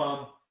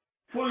reaffirm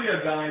full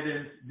year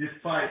guidance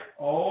despite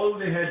all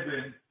the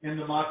headwinds in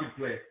the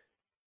marketplace.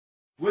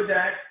 With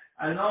that,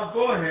 I'll now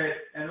go ahead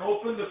and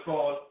open the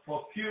call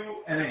for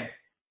Q&A.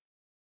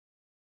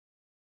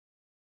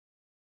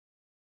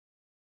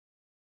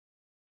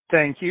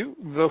 Thank you.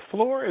 The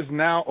floor is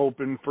now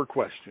open for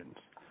questions.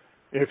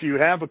 If you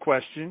have a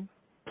question,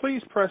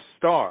 please press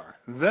star,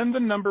 then the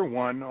number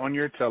 1 on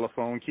your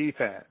telephone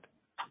keypad.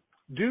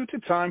 Due to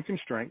time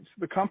constraints,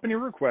 the company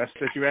requests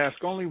that you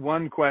ask only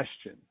one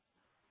question.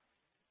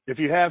 If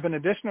you have an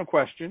additional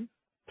question,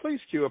 please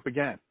queue up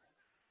again.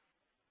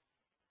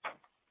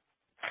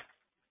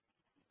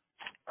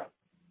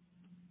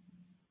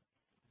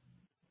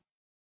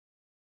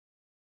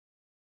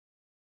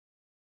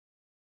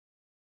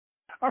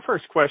 Our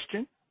first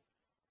question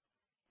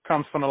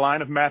comes from the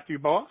line of Matthew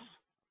Boss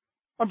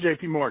of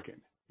J.P.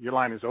 Morgan. Your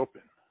line is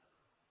open.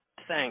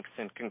 Thanks,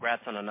 and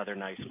congrats on another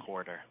nice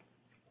quarter.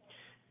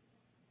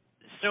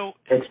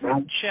 Thanks,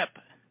 Matt.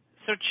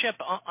 Chip,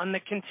 on the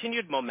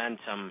continued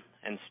momentum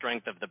and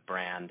strength of the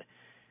brand,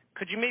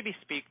 could you maybe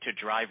speak to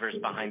drivers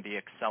behind the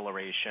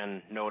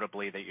acceleration,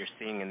 notably that you're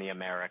seeing in the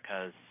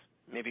Americas?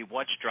 Maybe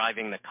what's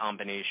driving the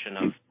combination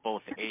of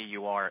both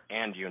AUR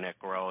and unit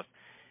growth?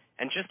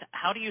 And just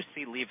how do you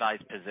see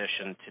Levi's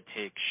position to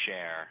take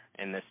share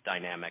in this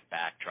dynamic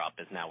backdrop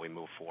as now we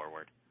move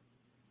forward?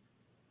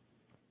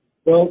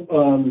 Well,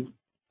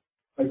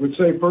 I would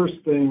say first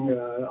thing,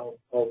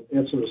 I'll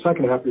answer the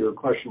second half of your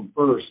question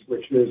first,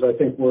 which is I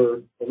think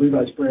the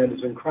Levi's brand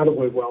is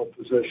incredibly well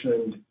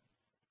positioned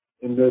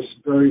in this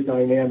very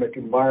dynamic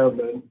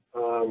environment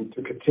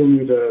to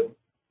continue to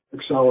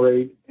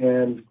accelerate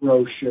and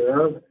grow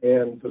share.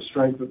 And the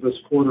strength of this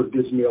quarter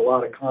gives me a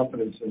lot of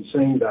confidence in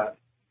saying that.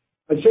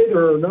 I'd say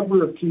there are a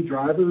number of key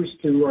drivers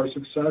to our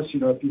success. You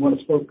know, if you want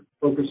to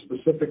focus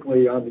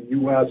specifically on the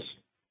U.S.,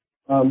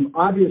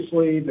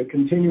 obviously the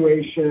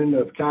continuation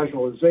of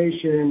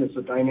casualization is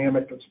a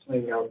dynamic that's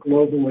playing out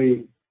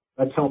globally.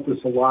 That's helped us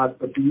a lot.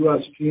 But the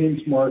U.S.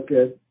 jeans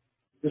market,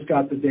 just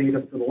got the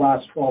data for the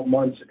last 12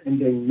 months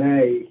ending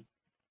May.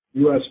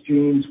 U.S.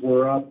 jeans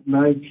were up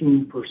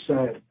 19%,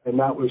 and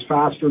that was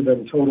faster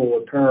than total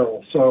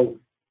apparel. So,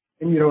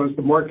 and you know, as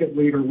the market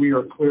leader, we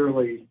are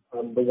clearly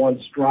the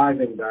ones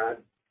driving that.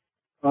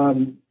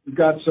 We've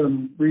got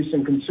some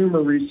recent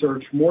consumer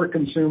research. More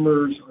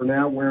consumers are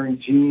now wearing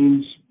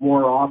jeans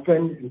more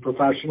often in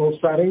professional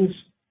settings.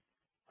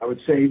 I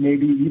would say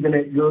maybe even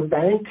at your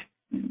bank,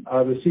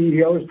 the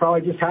CEO is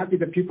probably just happy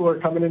that people are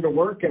coming into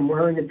work and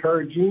wearing a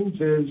pair of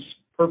jeans is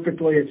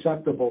perfectly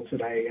acceptable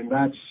today. And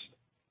that's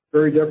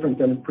very different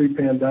than the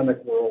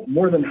pre-pandemic world.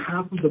 More than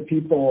half of the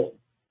people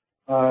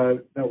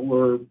that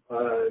were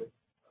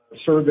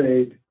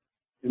surveyed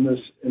in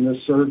this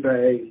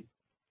survey,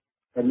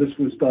 and this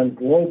was done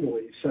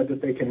globally, said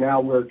that they can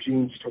now wear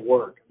jeans to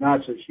work. And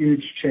that's a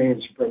huge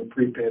change from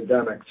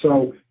pre-pandemic.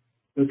 So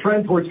the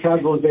trend towards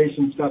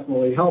casualization is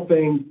definitely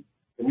helping.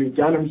 The new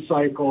denim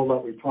cycle that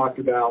we've talked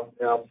about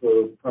now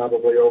for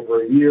probably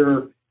over a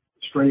year,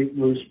 straight,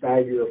 loose,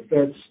 baggier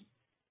fits.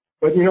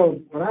 But, you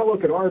know, when I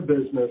look at our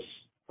business,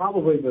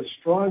 probably the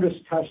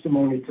strongest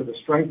testimony to the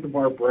strength of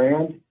our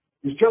brand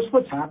is just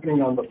what's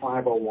happening on the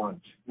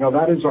 501s. You know,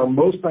 that is our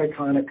most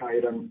iconic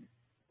item.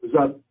 It was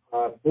up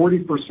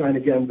 40%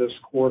 again this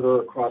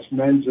quarter across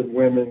men's and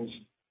women's,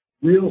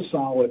 real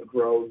solid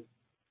growth.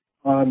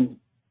 And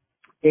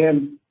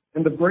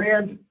the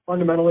brand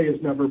fundamentally has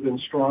never been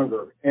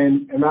stronger.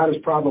 And that is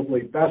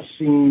probably best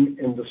seen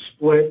in the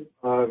split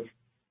of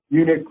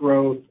unit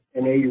growth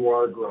and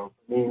AUR growth.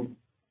 I mean,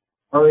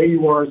 our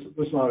AURs,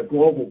 this is on a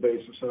global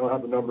basis. I don't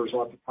have the numbers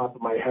off the top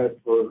of my head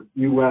for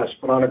U.S.,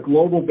 but on a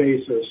global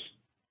basis,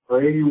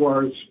 our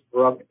AURs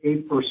were up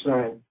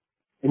 8%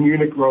 and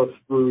unit growth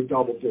grew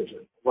double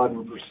digit,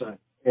 11%.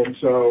 And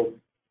so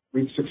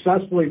we've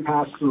successfully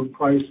passed through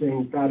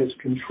pricing that has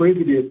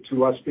contributed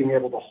to us being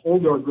able to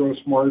hold our gross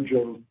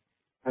margin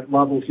at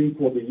levels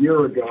equal to a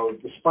year ago,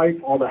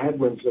 despite all the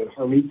headwinds that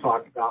Harmit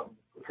talked about in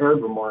the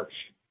prepared remarks.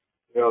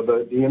 You know,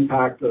 the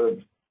impact of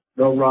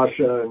no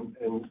Russia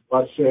and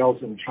less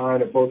sales in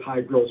China, both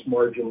high gross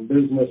margin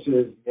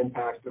businesses, the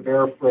impact of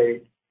air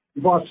freight.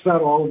 We've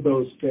offset all of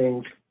those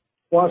things,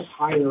 plus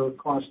higher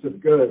cost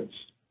of goods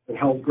and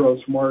held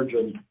gross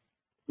margin,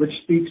 which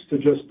speaks to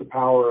just the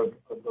power of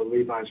the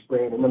Levi's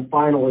brand. And then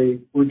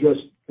finally, we're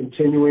just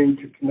continuing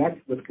to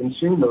connect with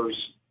consumers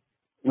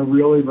in a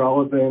really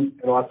relevant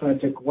and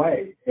authentic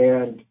way.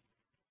 And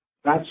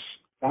that's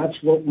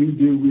what we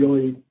do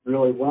really,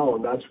 really well.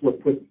 And that's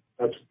what's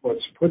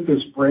put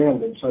this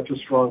brand in such a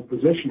strong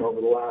position over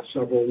the last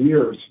several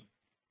years.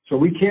 So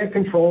we can't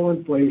control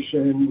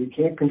inflation. We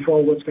can't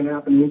control what's going to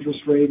happen to interest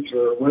rates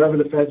or whatever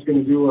the Fed's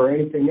going to do or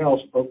anything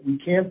else, but we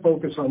can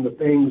focus on the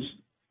things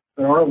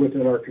that are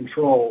within our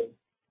control,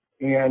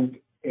 and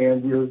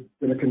we're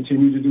going to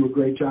continue to do a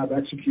great job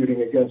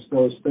executing against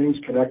those things,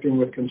 connecting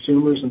with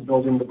consumers and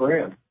building the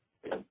brand.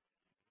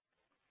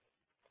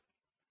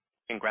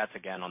 Congrats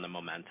again on the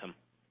momentum.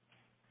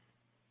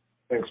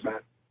 Thanks,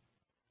 Matt.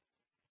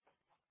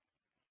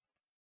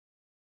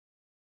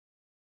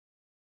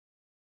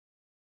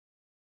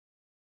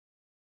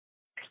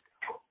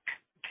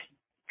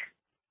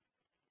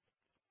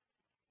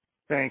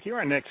 Thank you.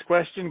 Our next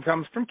question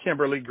comes from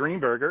Kimberly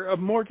Greenberger of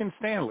Morgan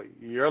Stanley.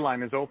 Your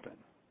line is open.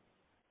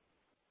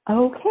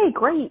 Okay,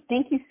 great.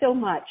 Thank you so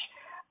much.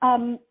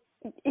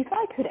 If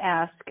I could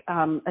ask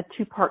a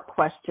two-part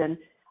question.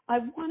 I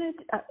wanted,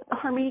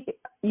 Harmit,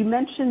 you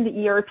mentioned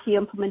the ERP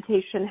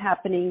implementation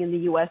happening in the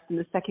U.S. in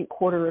the second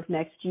quarter of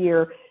next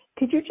year.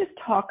 Could you just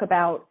talk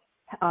about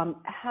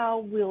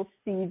how we'll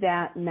see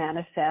that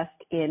manifest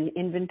in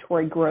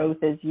inventory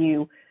growth as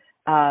you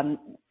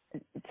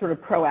sort of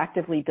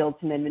proactively build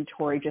some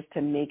inventory just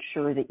to make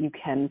sure that you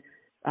can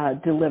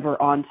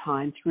deliver on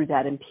time through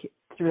that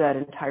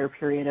entire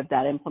period of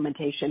that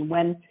implementation?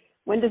 When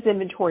does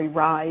inventory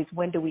rise?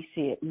 When do we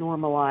see it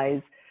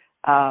normalize?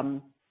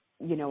 On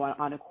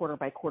a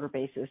quarter-by-quarter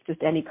basis,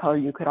 just any color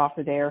you could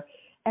offer there.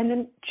 And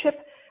then, Chip,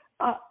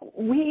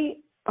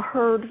 we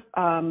heard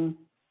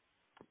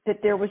that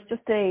there was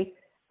just a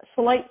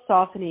slight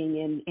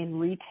softening in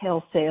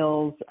retail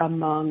sales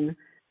among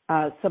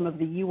some of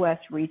the U.S.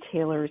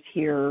 retailers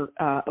here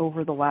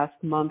over the last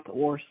month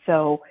or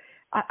so.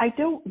 I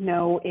don't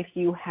know if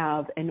you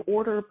have an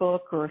order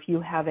book or if you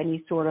have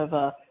any sort of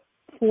a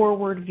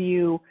forward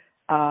view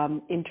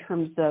in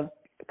terms of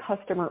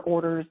customer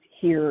orders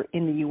here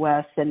in the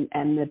U.S. and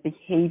the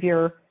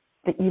behavior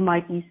that you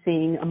might be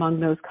seeing among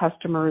those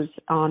customers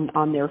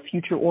on their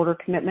future order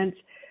commitments.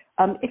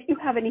 If you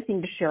have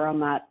anything to share on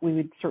that, we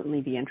would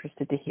certainly be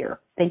interested to hear.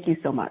 Thank you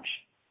so much.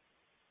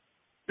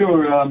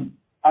 Sure.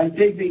 I'll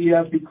take the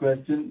ERP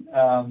question.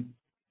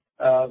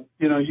 The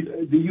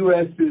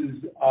U.S.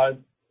 is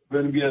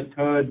going to be a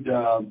third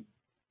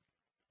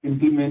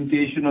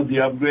implementation of the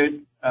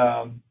upgrade.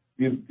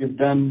 We've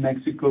done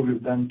Mexico,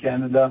 we've done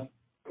Canada.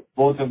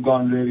 Both have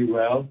gone really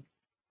well.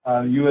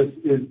 U.S.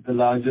 is the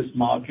largest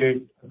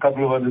market. A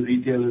couple of other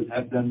retailers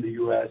have done the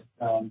U.S.,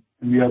 and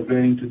we are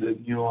upgrading to the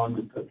new one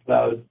with the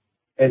cloud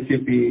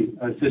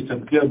SAP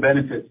system. Clear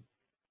benefits.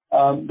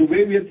 The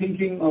way we are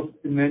thinking of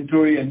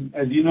inventory, and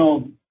as you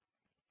know,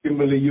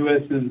 Kimberly,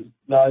 U.S. is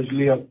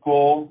largely a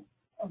core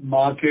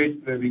market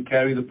where we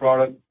carry the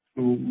product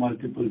through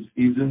multiple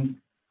seasons.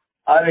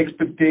 Our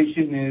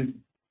expectation is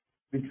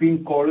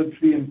between quarter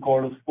 3 and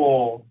quarter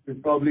 4, we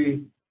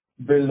probably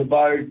build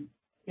about,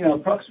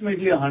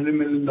 approximately $100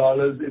 million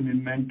in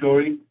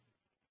inventory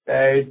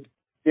that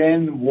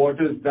then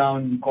waters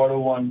down in quarter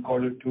 1,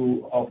 quarter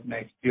 2 of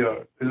next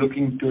year. We're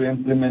looking to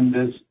implement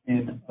this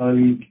in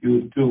early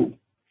Q2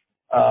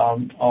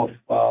 of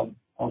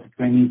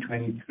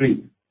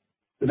 2023.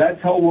 So that's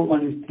how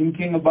one is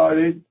thinking about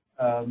it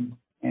and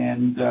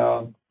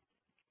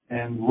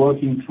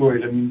working through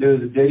it. I mean,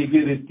 there's a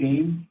dedicated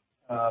team,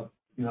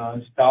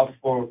 staff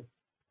for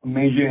a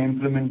major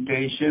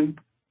implementation,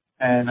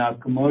 and our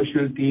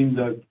commercial teams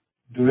are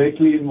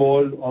directly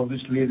involved,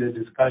 obviously, in the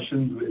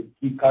discussions with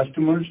key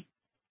customers,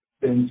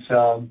 since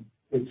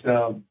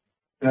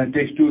it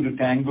takes two to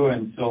tango,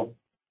 and so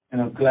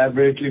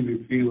collaboratively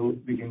we feel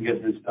we can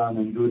get this done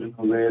and do it in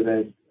a way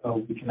that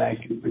we can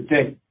actually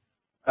protect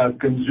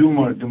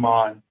consumer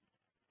demand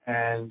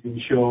and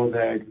ensure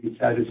that we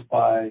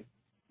satisfy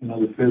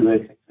the fill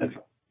rates,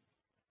 etc.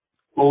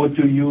 Over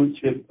to you,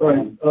 Chip. All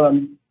right.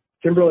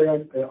 Kimberly,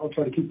 I'll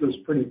try to keep this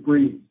pretty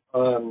brief.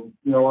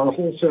 Our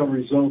wholesale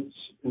results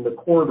in the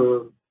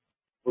quarter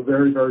were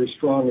very, very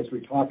strong, as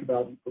we talked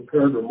about in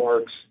prepared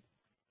remarks.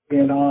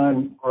 And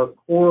on our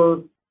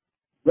core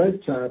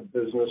Red Tab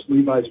business,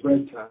 Levi's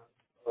Red Tab,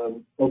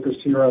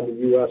 focused here on the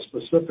U.S.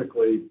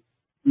 specifically,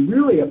 we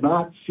really have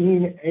not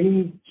seen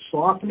any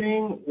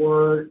softening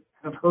or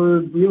have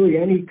heard really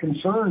any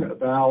concern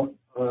about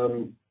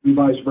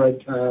Levi's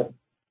Red Tab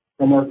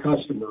from our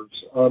customers.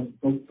 The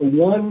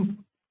one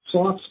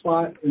soft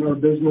spot in our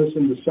business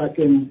in the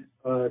second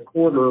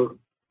quarter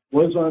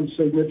was on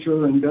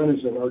Signature and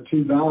Denizen, our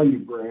two value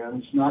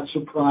brands. Not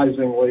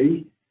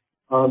surprisingly,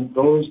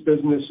 those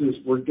businesses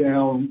were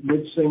down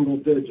mid-single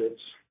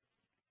digits.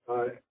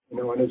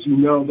 And as you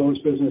know, those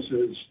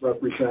businesses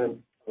represent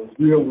a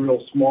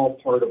real small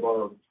part of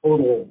our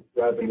total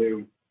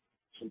revenue,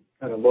 so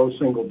kind of low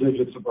single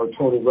digits of our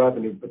total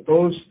revenue. But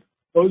those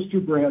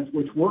two brands,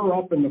 which were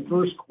up in the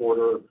first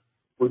quarter,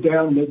 were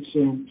down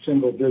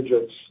mid-single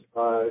digits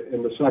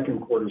in the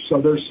second quarter.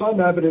 So there's some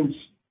evidence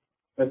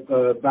that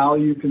the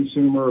value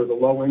consumer or the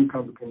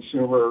low-income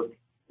consumer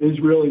is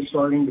really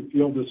starting to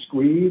feel the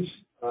squeeze.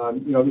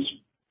 This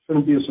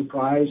shouldn't be a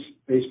surprise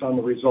based on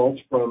the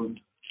results from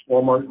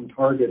Walmart and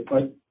Target,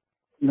 but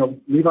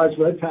Levi's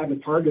Red Tab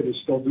at Target is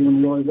still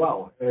doing really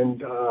well,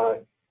 and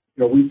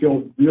we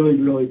feel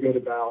really good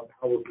about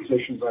how we're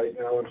positioned right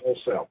now in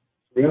wholesale.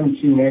 We haven't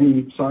seen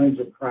any signs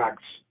of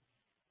cracks,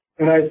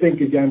 and I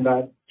think again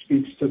that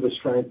speaks to the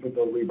strength of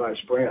the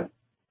Levi's brand.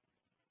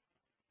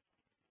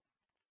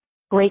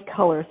 Great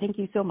color. Thank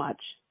you so much.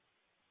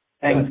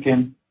 Thanks,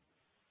 Kim.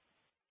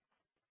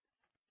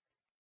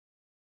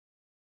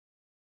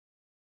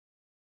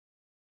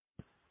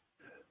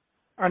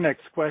 Our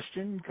next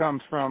question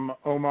comes from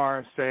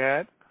Omar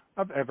Saad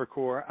of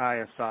Evercore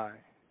ISI.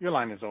 Your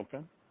line is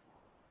open.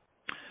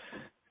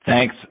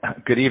 Thanks.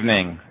 Good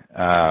evening.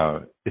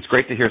 It's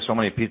great to hear so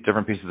many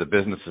different pieces of the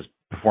business is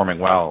performing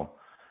well.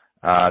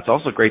 It's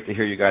also great to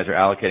hear you guys are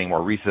allocating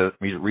more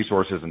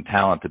resources and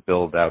talent to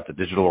build out the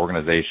digital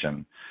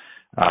organization.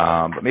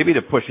 But maybe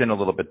to push in a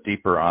little bit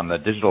deeper on the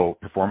digital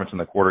performance in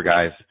the quarter,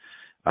 guys,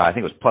 I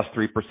think it was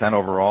 +3%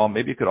 overall.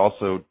 Maybe you could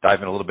also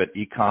dive in a little bit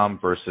e-com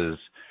versus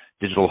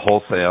digital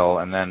wholesale,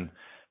 and then,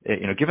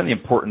 given the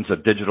importance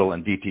of digital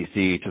and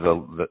DTC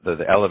to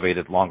the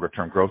elevated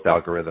longer-term growth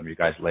algorithm you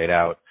guys laid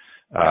out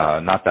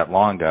not that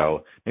long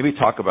ago, maybe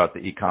talk about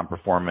the e-com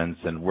performance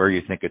and where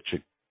you think it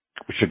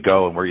should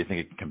go and where you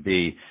think it can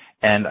be.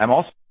 And I'm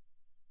also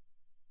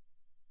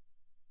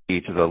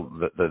to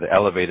the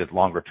elevated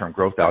longer-term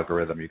growth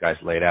algorithm you guys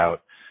laid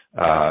out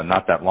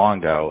not that long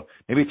ago.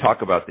 Maybe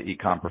talk about the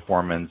e-com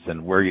performance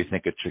and where you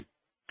think it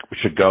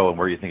should go and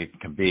where you think it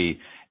can be.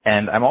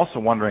 And I'm also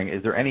wondering,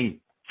 is there any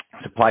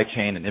supply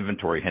chain and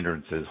inventory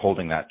hindrances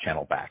holding that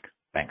channel back?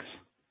 Thanks.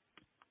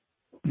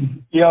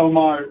 Yeah,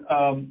 Omar.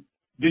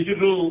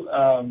 Digital,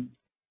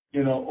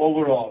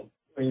 overall,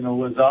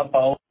 was up.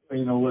 Our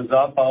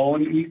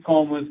own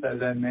e-commerce,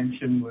 as I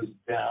mentioned, was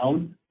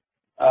down.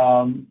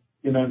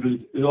 It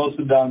was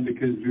also down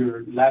because we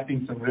were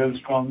lapping some real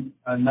strong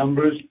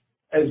numbers,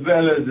 as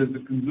well as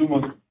the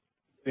consumer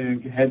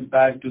heads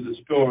back to the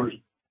stores.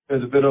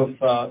 There's a bit of,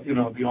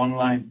 the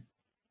online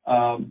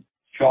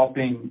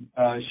shopping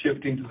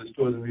shifting to the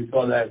stores, and we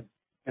saw that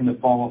in the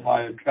form of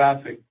higher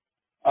traffic.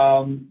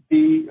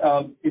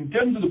 In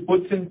terms of the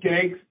puts and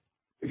takes,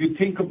 if you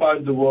think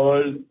about the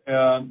world,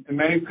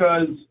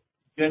 America is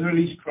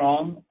generally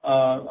strong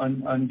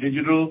on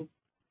digital.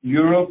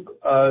 Europe,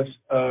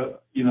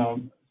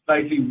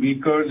 slightly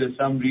weaker. There's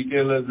some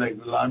retailers like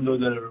Zalando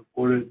that have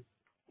reported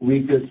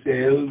weaker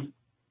sales,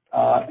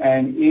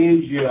 and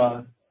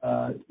Asia,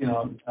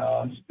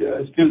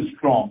 still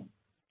strong.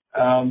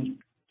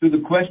 To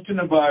the question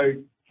about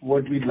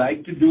what we'd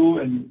like to do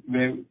and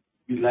where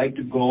we'd like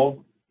to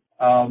go,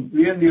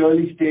 we're in the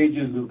early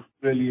stages of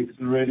really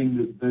accelerating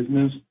this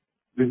business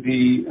with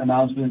the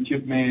announcement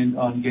Chip made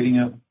on getting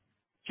a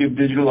chief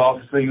digital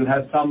officer. You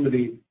have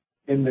somebody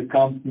in the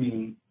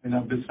company,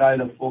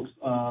 beside of folks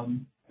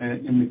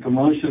in the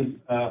commercial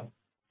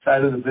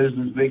side of the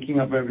business, waking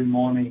up every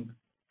morning,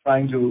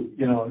 trying to,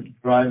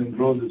 drive and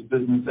grow this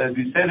business. As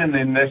we said in the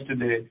Investor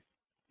Day,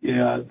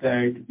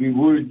 that we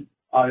would,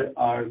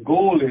 our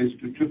goal is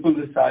to triple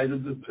the size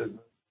of this business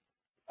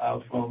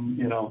from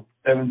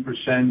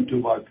 7% to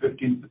about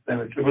 15%,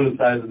 or triple the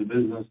size of the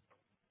business,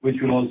 which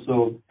will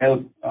also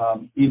help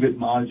EBIT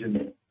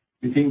margin.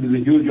 We think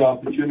there's a huge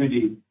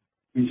opportunity.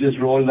 We just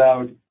rolled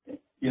out,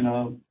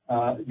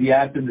 the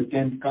app in the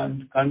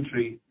 10th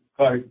country,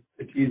 but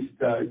at least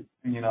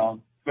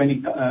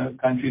 20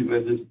 countries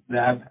where the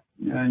app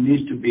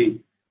needs to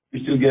be.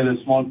 We still get a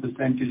small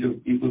percentage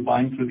of people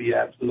buying through the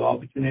app, so the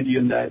opportunity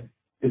on that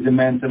is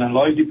immense, and our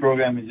loyalty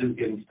program is just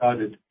getting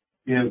started.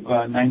 We have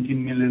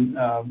 19 million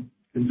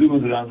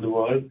consumers around the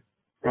world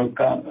for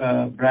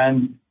a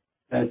brand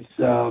that's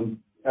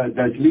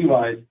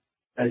Levi's.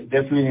 That's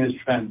definitely a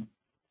strength.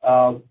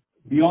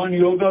 Beyond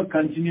Yoga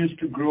continues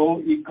to grow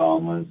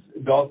e-commerce.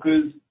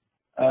 Dockers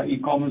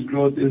e-commerce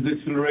growth is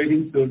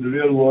accelerating, so the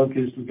real work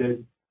is to get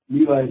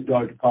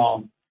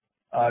Levi's.com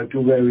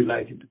to where we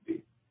like it to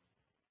be.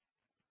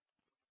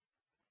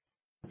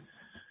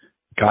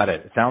 Got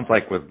it. It sounds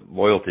like with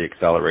loyalty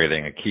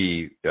accelerating, a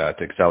key to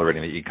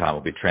accelerating the e-com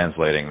will be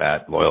translating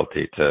that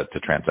loyalty to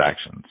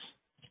transactions.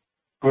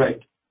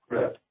 Correct.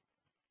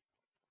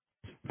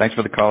 Thanks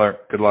for the color.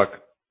 Good luck.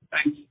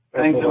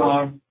 Thanks,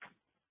 Omar.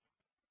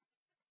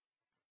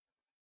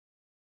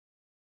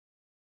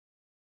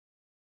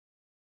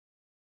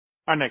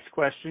 Our next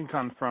question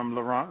comes from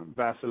Laurent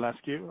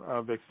Vasilescu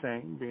of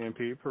Exane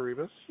BNP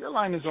Paribas. Your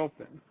line is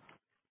open.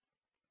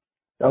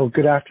 Oh,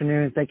 good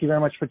afternoon. Thank you very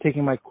much for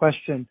taking my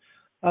question.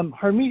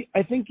 Harmit,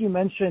 I think you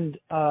mentioned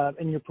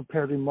in your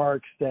prepared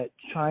remarks that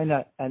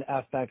China and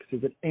FX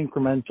is an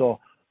incremental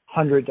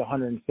 100 to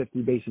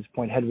 150 basis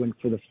point headwind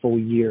for the full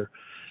year.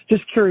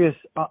 Just curious,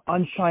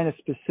 on China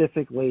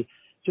specifically,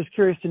 just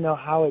curious to know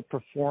how it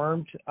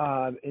performed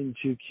in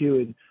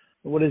 2Q, and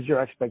what is your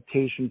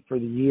expectation for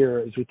the year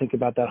as we think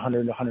about that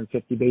 100 to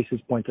 150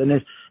 basis points? And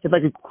if I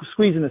could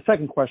squeeze in a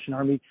second question,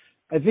 Harmit,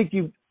 I think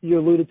you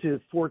alluded to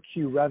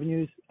 4Q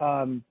revenues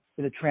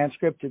in the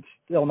transcript. It's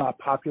still not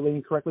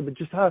populating correctly, but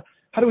just how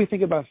do we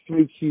think about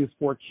 3Q,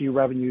 4Q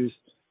revenues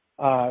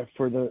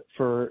for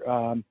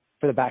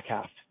the back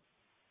half?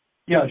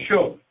 Yeah,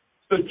 sure.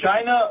 So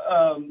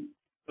China,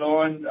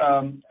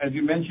 Lauren, as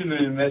you mentioned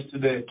in Investor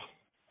Day,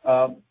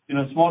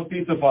 small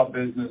piece of our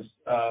business.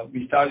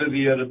 We started the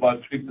year at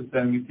about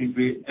 3%. We think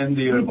we end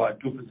the year about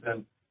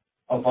 2%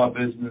 of our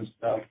business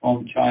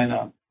from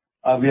China.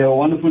 We have a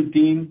wonderful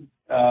team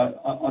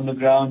on the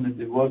ground, and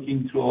they're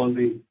working through all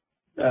the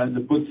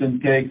the puts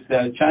and takes.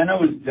 China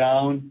was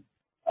down,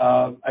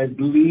 I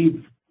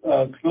believe,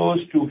 close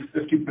to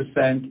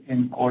 50%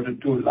 in quarter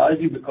two,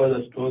 largely because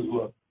the stores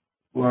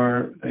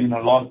were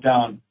locked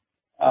down.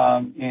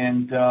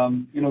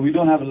 We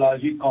don't have a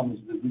large e-commerce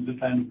business. We're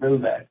trying to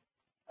build that.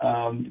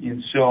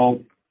 And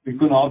so we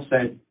couldn't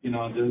offset,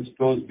 the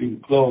stores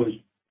being closed.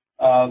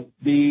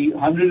 The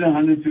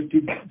 150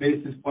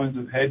 basis points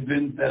of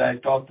headwinds that I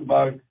talked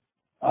about,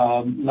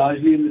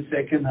 largely in the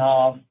second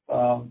half,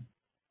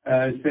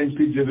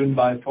 essentially driven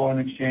by foreign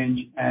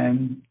exchange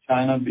and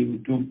China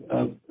being two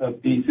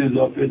pieces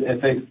of it,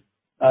 FX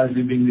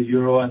largely being the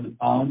euro and the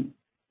pound.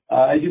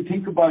 As you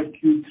think about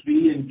Q3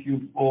 and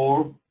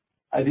Q4,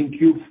 I think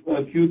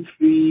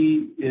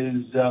Q3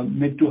 is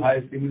mid to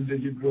high single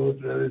digit growth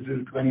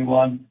relative to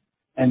 21,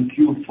 and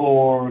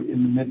Q4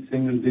 in the mid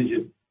single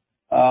digit.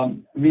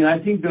 I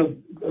think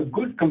a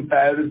good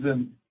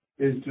comparison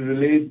is to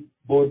relate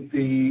both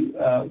the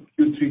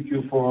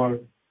Q3, Q4,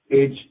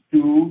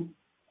 H2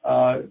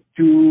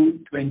 to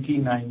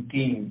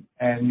 2019,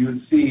 and you'll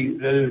see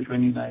relative to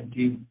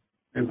 2019,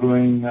 they're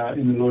growing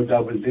in the low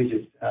double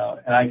digits.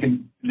 And I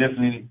can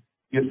definitely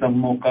give some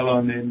more color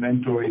on the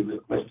inventory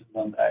with questions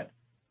on that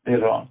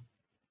later on.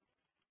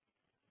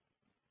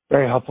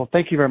 Very helpful.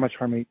 Thank you very much,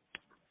 Harmit.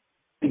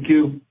 Thank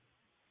you.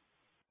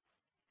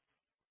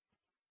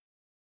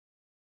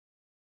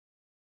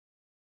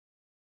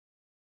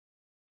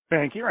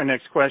 Thank you. Our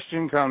next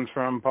question comes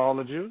from Paul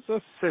Lejuez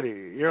of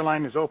Citi. Your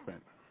line is open.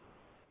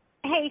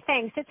 Hey,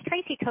 thanks. It's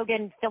Tracy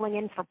Kogan filling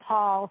in for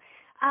Paul.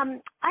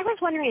 I was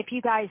wondering if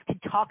you guys could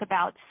talk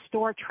about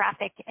store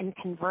traffic and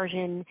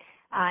conversion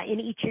in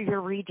each of your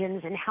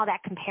regions and how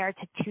that compared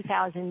to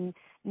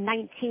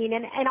 2019,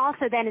 and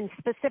also then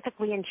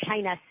specifically in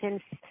China,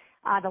 since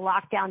the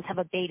lockdowns have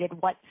abated,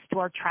 what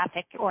store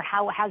traffic or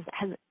how has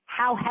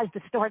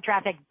the store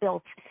traffic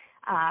built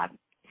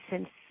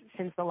since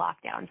the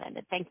lockdowns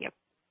ended? Thank you.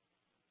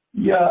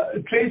 Yeah,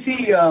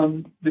 Tracy,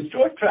 the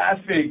store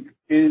traffic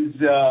is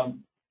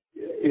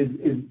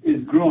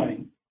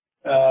growing,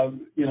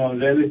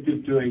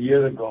 relative to a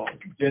year ago,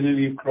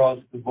 generally across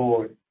the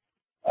board.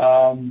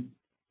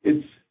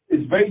 It's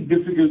very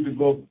difficult to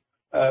go,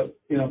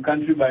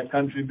 country by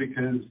country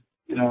because,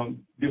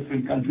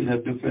 different countries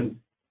have different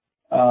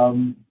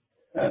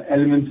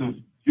elements of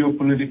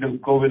geopolitical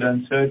COVID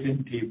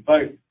uncertainty.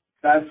 But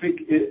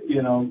traffic,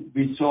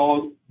 we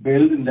saw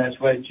build, and that's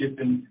why Chip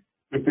in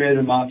prepared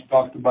remarks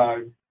talked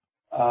about,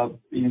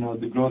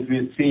 the growth we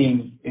are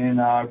seeing in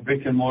our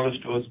brick and mortar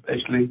stores,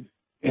 especially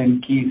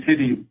in key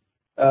cities.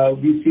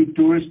 We see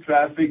tourist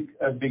traffic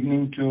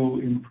beginning to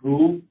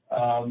improve.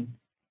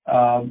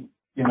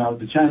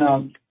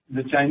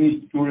 The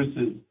Chinese tourist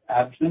is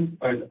absent,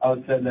 but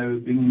outside there we're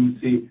beginning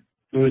to see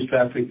tourist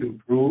traffic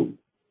improve.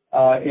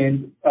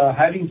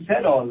 Having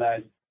said all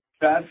that,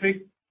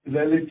 traffic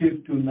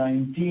relative to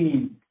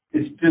 19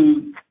 is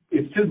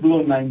still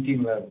below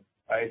 19 levels,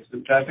 right? So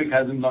traffic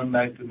hasn't gone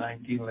back to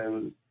 19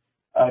 levels.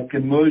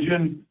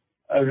 Conversion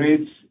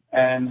rates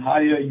and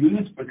higher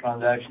units per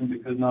transaction,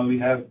 because now we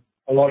have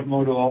a lot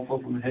more to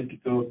offer from a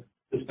head-to-toe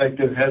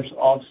perspective, helps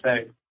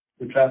offset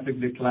the traffic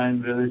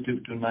decline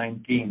relative to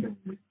 19,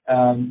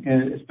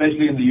 and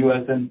especially in the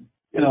U.S. And,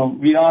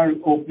 we are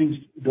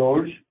opening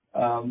doors.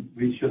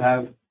 We should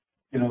have,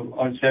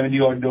 our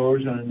 70-odd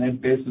doors on a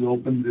net basis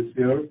open this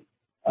year.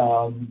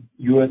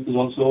 U.S. is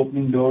also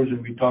opening doors,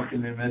 and we talked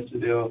in the investor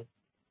day.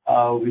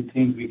 We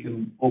think we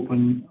can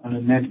open on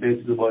a net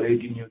basis about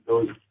 18 new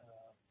doors,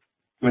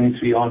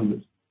 23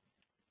 onwards.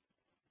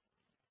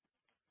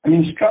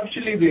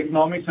 Structurally, the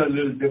economics are a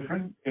little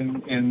different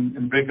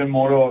in brick and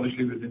mortar.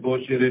 Obviously, with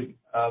negotiated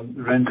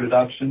rent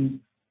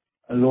reductions,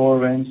 lower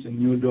rents in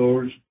new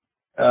doors,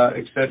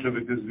 et cetera,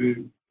 because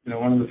we're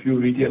one of the few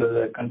retailers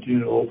that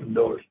continue to open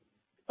doors.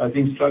 I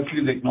think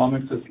structurally the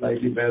economics are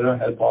slightly better,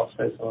 help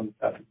offset some of the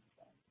traffic.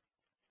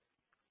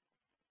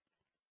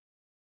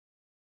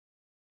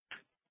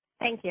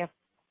 Thank you.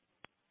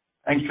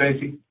 Thanks,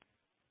 Tracy.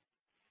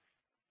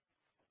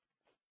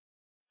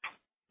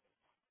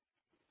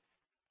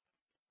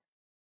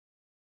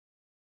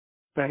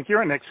 Thank you.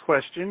 Our next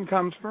question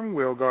comes from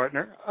Will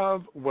Gardner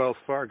of Wells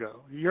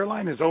Fargo. Your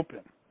line is open.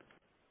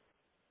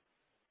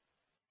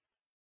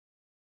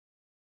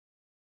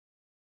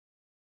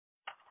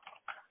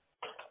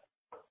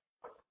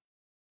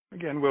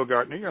 Again, Will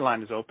Gardner, your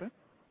line is open.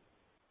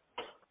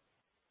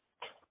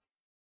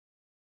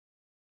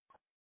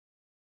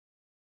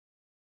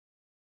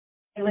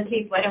 Hey,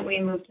 Latif, why don't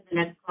we move to the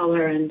next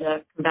caller and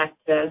come back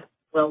to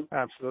Will?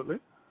 Absolutely.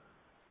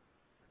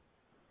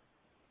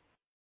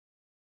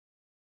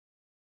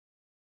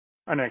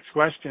 Our next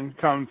question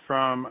comes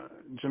from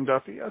Jim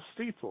Duffy of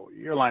Stifel.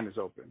 Your line is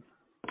open.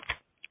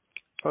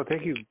 Oh,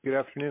 thank you. Good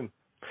afternoon.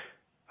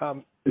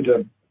 Good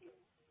job.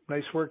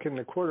 Nice work in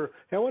the quarter.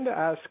 Hey, I wanted to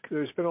ask,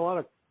 there's been a lot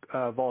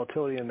of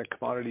volatility in the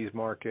commodities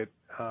market,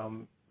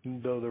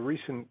 though the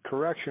recent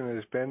correction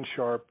has been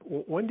sharp.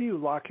 When do you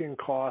lock in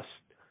costs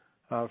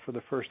for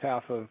the first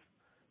half of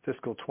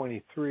fiscal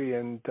 23,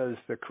 and does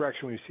the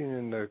correction we've seen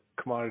in the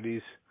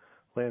commodities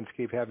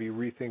landscape have you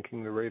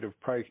rethinking the rate of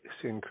price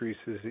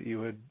increases that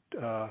you had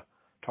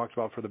talked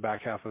about for the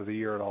back half of the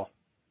year at all?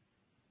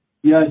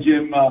 Yeah,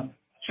 Jim.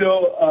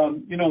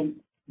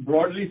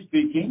 Broadly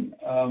speaking,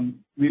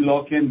 we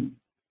lock in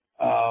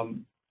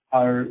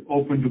our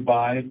open to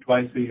buy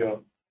twice a year.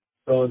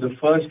 So the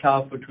first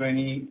half of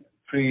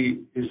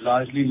 23 is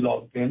largely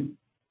locked in.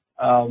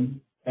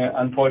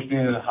 Unfortunately,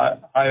 at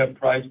a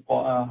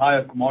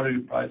higher commodity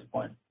price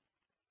point.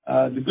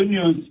 The good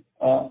news,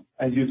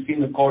 as you've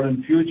seen the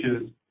cotton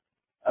futures,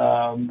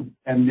 and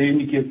they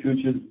indicate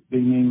futures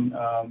beginning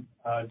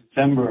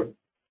December,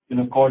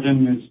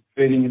 cotton is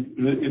trading.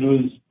 It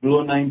was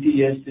below 90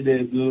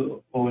 yesterday, it's a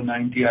little over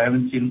 90. I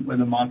haven't seen when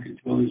the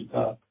market closed.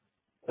 I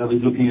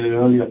was looking at it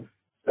earlier.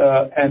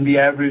 And the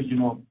average,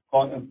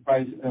 cotton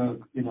price,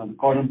 the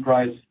cotton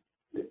price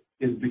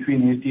is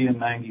between 80 and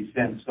 90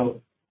 cents.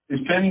 So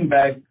it's trending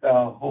back,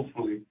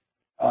 hopefully.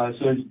 So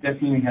it's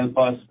definitely help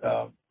us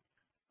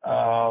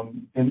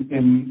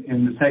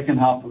in the second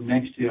half of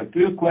next year. To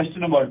your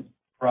question about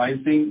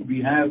pricing,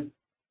 we have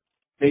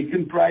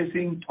taken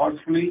pricing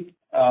thoughtfully.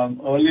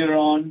 Earlier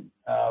on,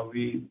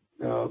 we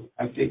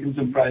have taken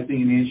some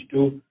pricing in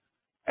H2,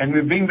 and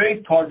we're being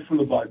very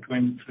thoughtful about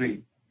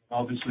 23.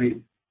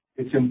 Obviously,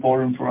 it's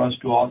important for us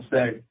to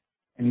offset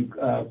any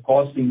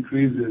cost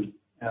increases,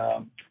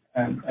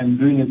 and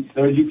doing it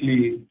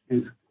surgically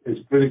is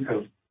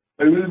critical.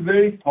 But we're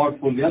very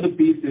thoughtful. The other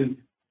piece is,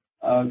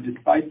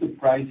 despite the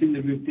pricing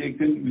that we've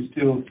taken,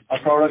 our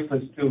products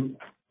are still,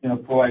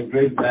 provide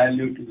great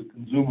value to the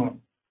consumer.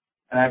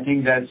 And I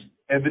think that's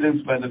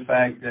evidenced by the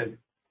fact that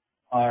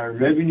our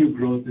revenue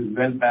growth is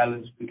well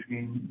balanced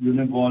between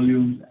unit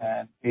volumes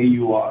and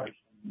AURs.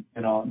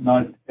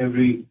 Not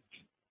every,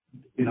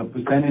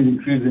 percentage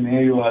increase in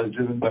AUR is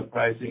driven by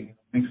pricing.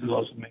 Mix is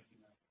also making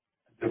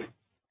a difference.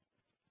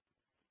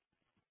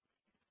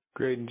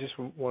 Great. And just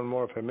one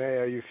more, if I may.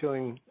 Are you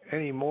feeling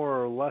any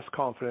more or less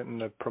confident in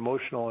the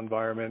promotional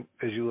environment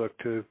as you look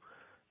to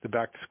the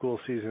back-to-school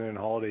season and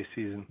holiday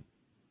season?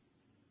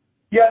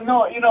 Yeah,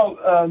 no,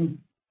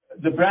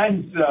 the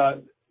brand's,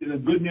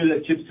 good news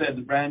that Chip said,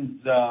 the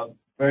brand's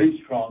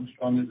very strong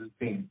as it's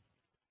been.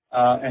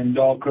 And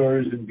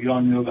Dockers and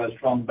Beyond Yoga are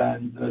strong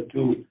brands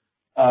too,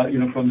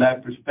 from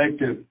that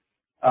perspective.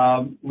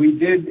 We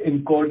did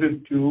in quarter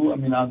two,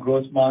 our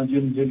gross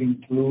margin did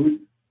include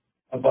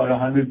about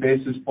 100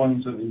 basis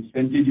points of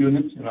incentive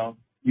units.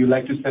 You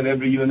like to sell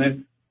every unit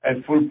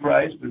at full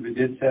price, but we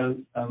did sell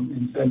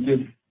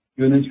incentive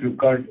units. We've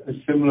got a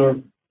similar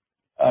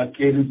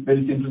cadence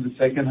built into the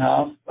second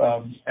half.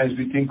 As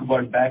we think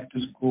about back to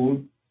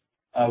school,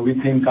 we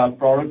think our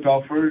product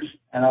offers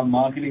and our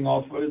marketing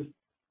offers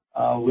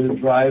will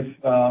drive,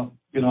 our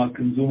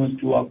consumers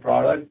to our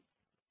product.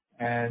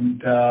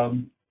 And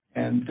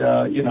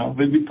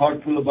we'll be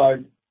thoughtful about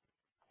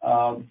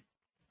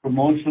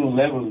promotional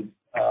levels.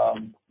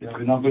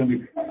 We're not going to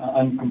be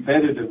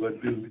uncompetitive,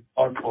 but we'll be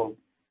thoughtful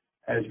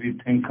as we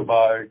think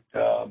about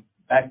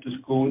back to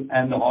school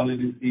and the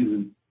holiday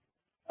season,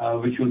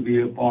 which will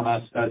be upon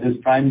us. There's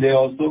Prime Day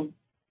also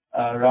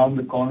around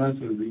the corner,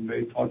 so we're being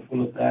very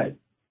thoughtful of that.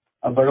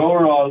 But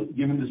overall,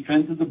 given the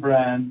strength of the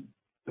brand,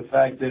 the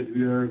fact that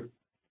we're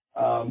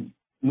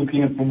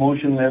looking at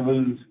promotion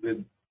levels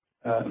with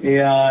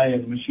AI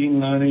and machine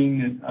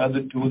learning and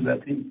other tools, I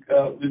think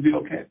we'll be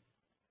okay.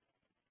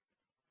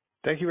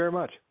 Thank you very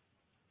much.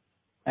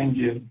 Thank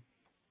you.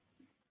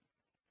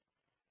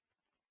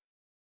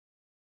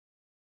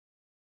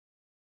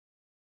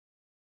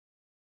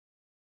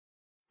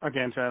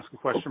 Again, to ask a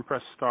question,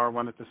 press star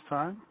 1 at this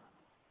time.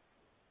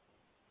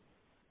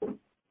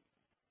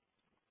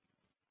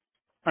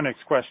 Our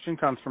next question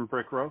comes from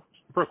Brooke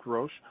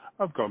Roche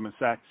of Goldman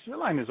Sachs. Your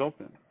line is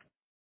open.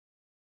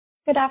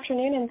 Good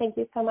afternoon, and thank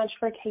you so much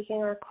for taking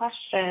our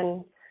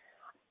question.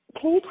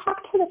 Can you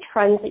talk to the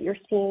trends that you're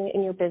seeing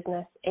in your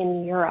business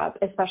in Europe,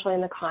 especially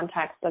in the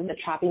context of the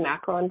choppy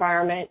macro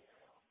environment?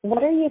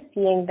 What are you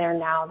seeing there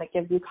now that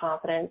gives you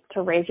confidence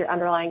to raise your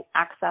underlying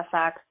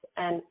ex-FX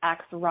and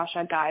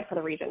ex-Russia guide for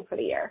the region for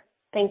the year?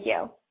 Thank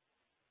you.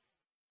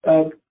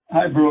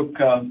 Hi, Brooke.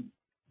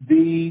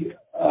 The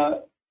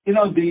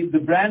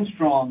brand's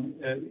strong.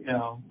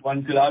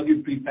 One could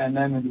argue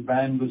pre-pandemic the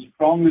brand was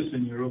strongest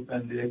in Europe,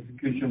 and the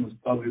execution was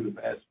probably the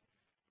best.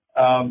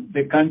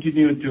 They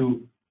continue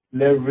to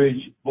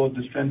leverage both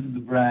the strength of the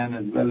brand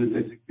as well as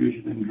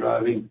execution in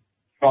driving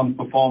strong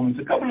performance.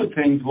 A couple of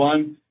things.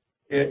 One,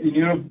 in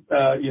Europe,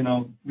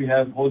 we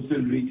have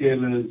wholesale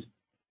retailers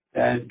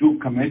that do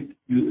commit.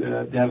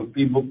 They have a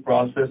pre-book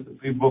process. The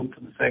pre-book for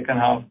the second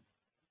half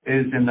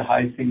is in the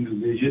high single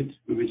digits,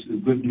 which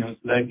is good news.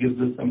 That gives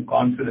us some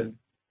confidence,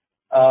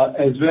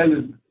 as well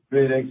as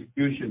great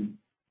execution.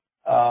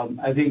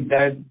 I think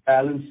that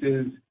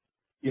balances,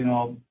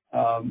 the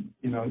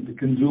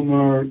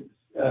consumer,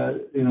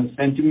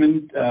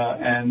 sentiment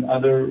and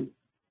other,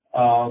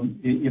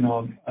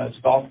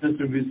 softness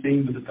that we're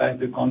seeing with the fact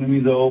the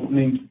economies are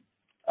opening.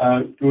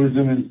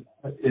 Tourism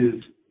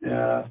is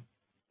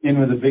in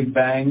with a big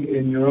bang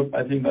in Europe.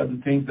 I think other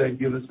things that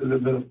give us a little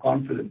bit of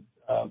confidence,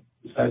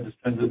 besides the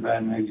strength of the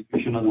brand and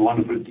execution of the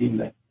wonderful team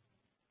there.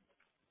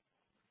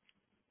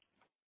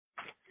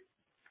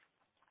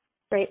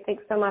 Great.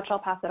 Thanks so much. I'll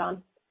pass it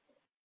on.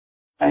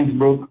 Thanks,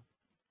 Brooke.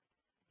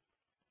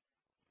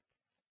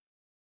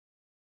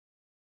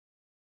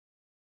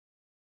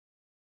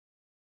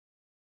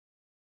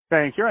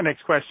 Thank you. Our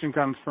next question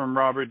comes from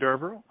Robert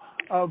Drbul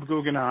of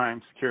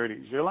Guggenheim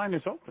Securities. Your line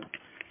is open.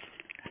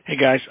 Hey,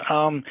 guys.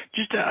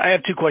 I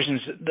have two questions.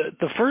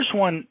 The first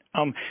one,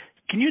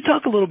 can you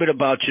talk a little bit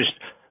about just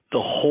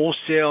the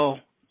wholesale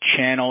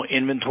channel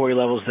inventory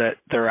levels that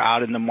are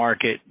out in the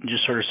market,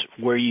 just sort of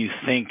where you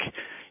think,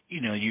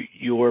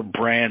 your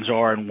brands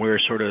are and where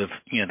sort of,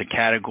 the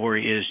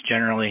category is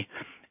generally?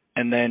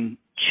 And then,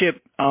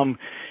 Chip, you're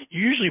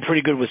usually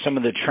pretty good with some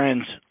of the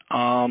trends.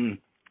 I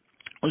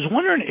was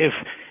wondering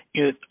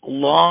if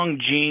long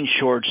jean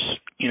shorts,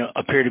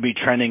 appear to be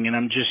trending, and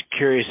I'm just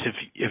curious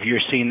if you're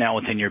seeing that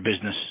within your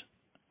business.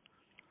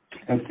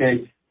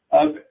 Okay.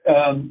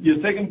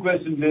 Your second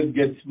question did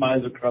get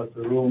smiles across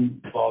the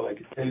room, Bob, I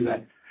can tell you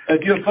that.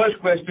 To your first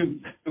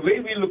question, the way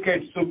we look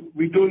at, so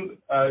we do,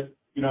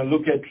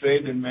 look at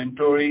trade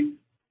inventory.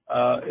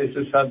 It's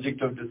a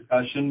subject of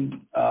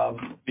discussion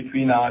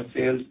between our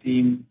sales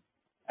team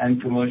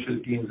and commercial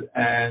teams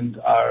and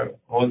our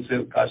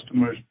wholesale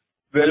customers.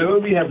 Wherever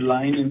we have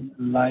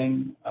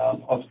line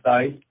of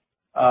sight,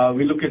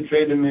 we look at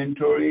trade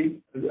inventory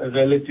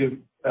relative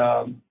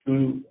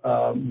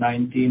to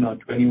 19 or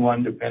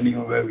 21, depending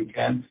on where we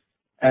can,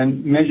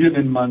 and measured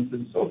in months.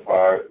 And so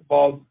far,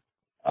 Bob,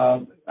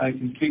 I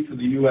can speak for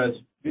the U.S.,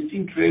 we've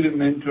seen trade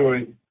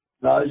inventory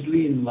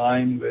largely in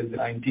line with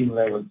 19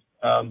 levels.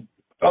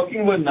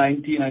 Talking about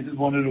 19, I just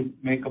wanted to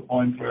make a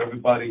point for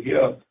everybody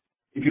here.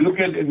 If you look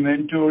at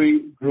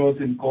inventory growth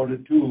in quarter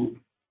two,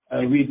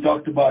 I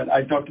talked about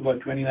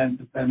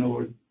 29%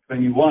 over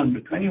 21,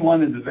 but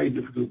 21 is a very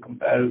difficult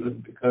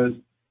comparison because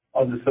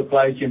of the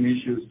supply chain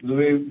issues. The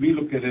way we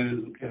look at it is,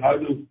 okay,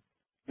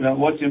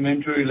 what's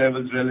inventory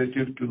levels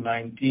relative to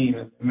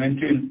 19?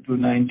 Inventory to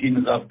 19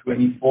 is up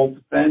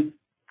 24%.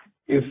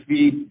 If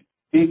we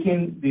take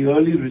in the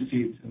early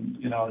receipts and,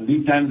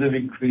 lead times have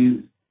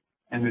increased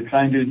and we're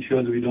trying to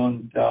ensure that we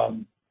don't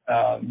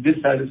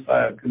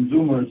dissatisfy our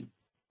consumers,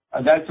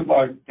 that's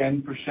about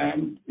 10%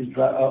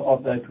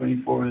 of that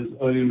 24 is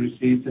early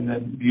receipts, and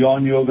then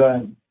Beyond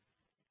Yoga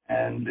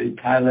and the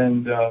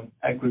Thailand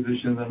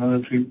acquisitions,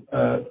 another 3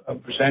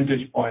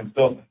 percentage points.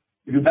 So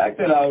if you back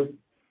that out,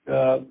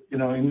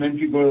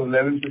 inventory growth of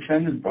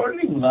 11% is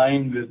broadly in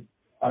line with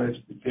our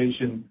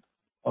expectation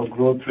of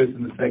growth rates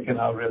in the second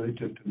half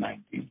relative to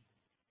 19.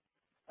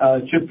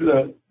 Chip,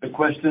 the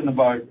question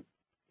about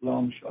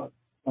long short.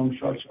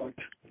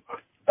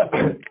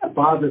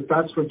 Bob, if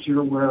that's what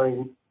you're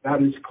wearing,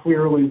 that is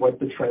clearly what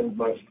the trend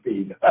must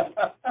be.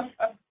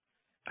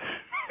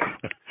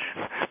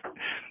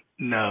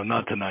 No,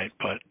 not tonight,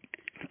 but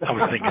I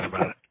was thinking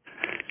about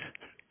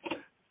it.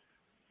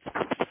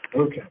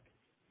 Okay.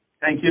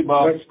 Thank you,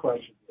 Bob. Next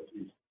question,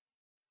 please.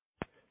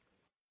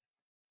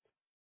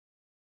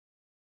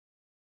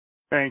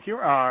 Thank you.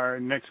 Our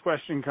next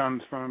question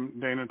comes from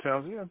Dana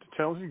Telsey of the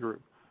Telsey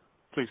Group.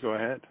 Please go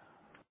ahead.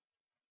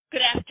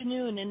 Good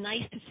afternoon, and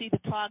nice to see the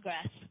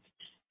progress.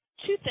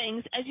 Two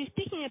things. As you're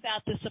thinking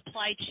about the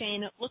supply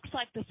chain, it looks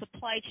like the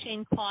supply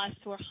chain costs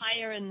were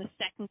higher in the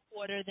second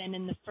quarter than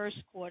in the first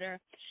quarter.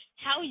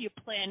 How are you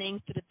planning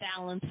for the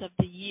balance of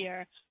the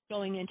year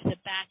going into the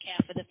back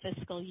half of the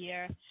fiscal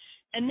year?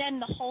 And then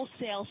the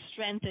wholesale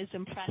strength is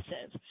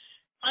impressive.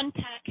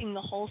 Unpacking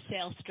the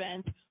wholesale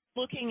strength,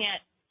 looking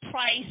at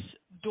price,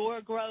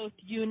 door growth,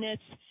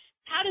 units,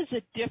 how does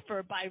it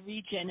differ by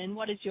region, and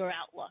what is your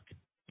outlook?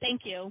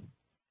 Thank you.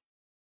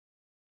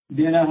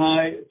 Dana,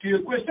 hi. To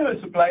your question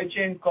on supply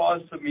chain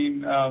costs, I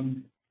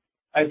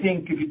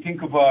think if you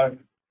think of our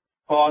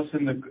costs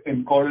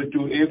in quarter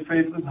two, air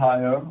freight was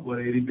higher,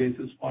 about 80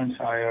 basis points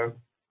higher.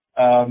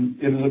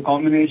 It was a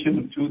combination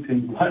of two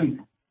things.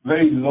 One,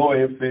 very low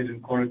air freight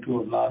in quarter two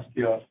of last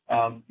year,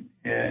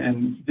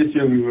 and this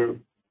year we were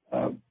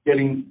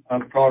getting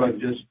our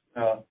product, just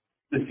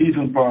the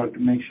seasonal product, to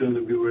make sure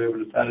that we were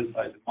able to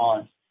satisfy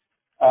demand.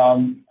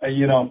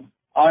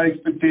 Our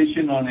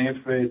expectation on air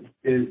freight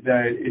is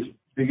that it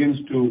begins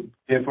to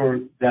taper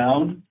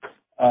down.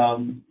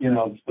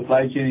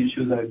 Supply chain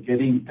issues are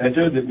getting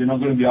better. That we're not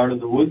going to be out of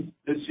the woods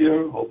this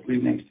year. Hopefully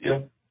next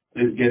year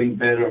it's getting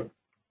better.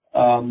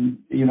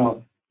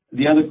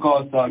 The other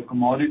costs are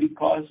commodity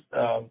costs.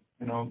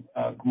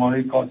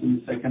 Commodity costs in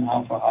the second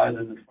half are higher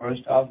than the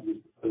first half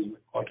because of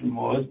cotton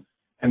was,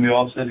 and we're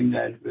offsetting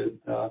that with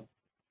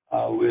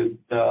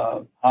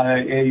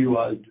higher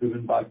AURs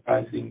driven by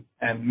pricing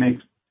and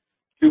mix.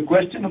 Your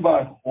question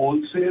about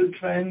wholesale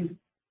trends,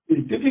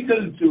 it's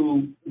difficult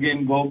to,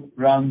 again, go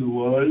around the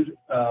world.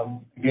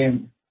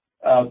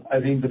 I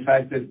think the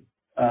fact that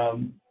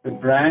the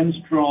brand's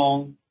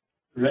strong,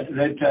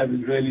 Red Tab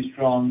is really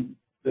strong.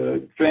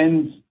 The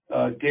trends,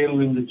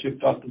 tailwind that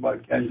Chip talked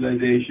about,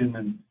 casualization,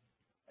 and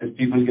as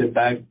people get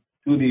back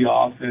to the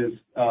office, is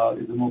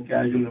a more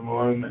casual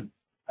environment,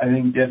 I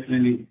think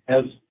definitely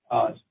helps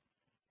us.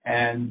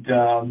 And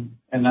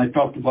I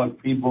talked about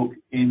pre-book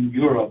in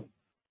Europe,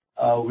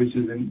 which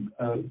is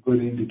a good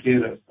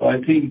indicator. So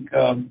I think,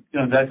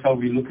 that's how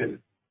we look at it.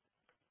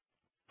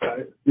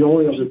 The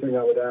only other thing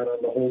I would add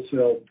on the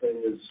wholesale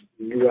thing is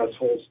the U.S.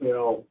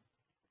 wholesale.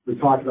 We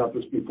talked about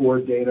this before,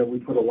 Dana. We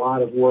put a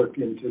lot of work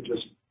into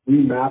just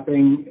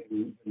remapping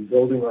and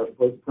building our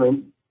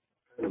footprint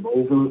kind of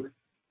over.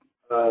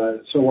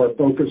 So our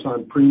focus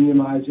on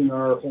premiumizing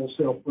our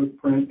wholesale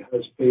footprint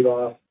has paid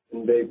off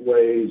in big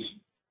ways.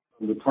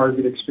 The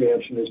Target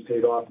expansion has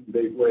paid off in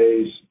big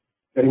ways.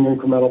 Getting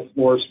incremental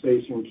floor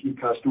space in key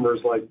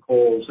customers like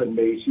Kohl's and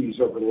Macy's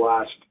over the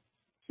last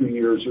 2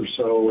 years or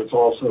so, it's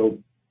also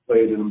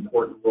played an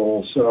important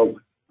role. So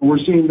we're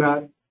seeing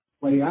that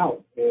play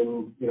out,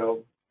 and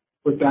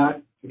put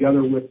that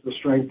together with the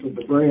strength of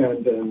the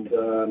brand, and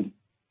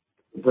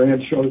the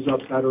brand shows up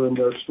better in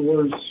their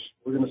stores,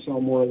 we're going to sell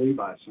more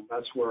Levi's, and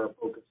that's where our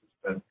focus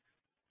has been.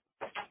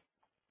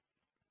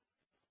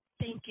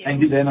 Thank you.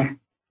 Thank you, Dana.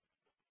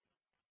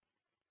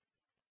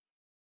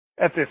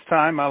 At this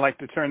time, I'd like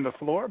to turn the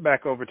floor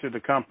back over to the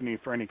company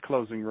for any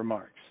closing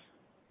remarks.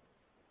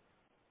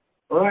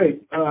 All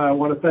right. I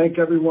want to thank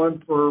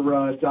everyone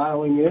for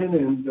dialing in,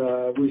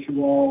 and wish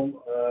you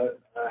all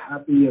a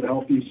happy and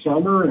healthy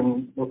summer,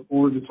 and look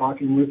forward to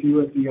talking with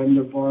you at the end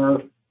of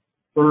our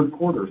third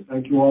quarter.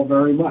 Thank you all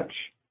very much.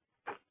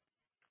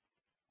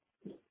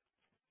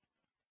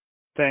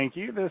 Thank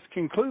you. This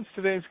concludes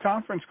today's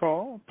conference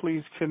call.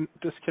 Please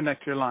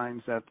disconnect your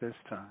lines at this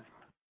time.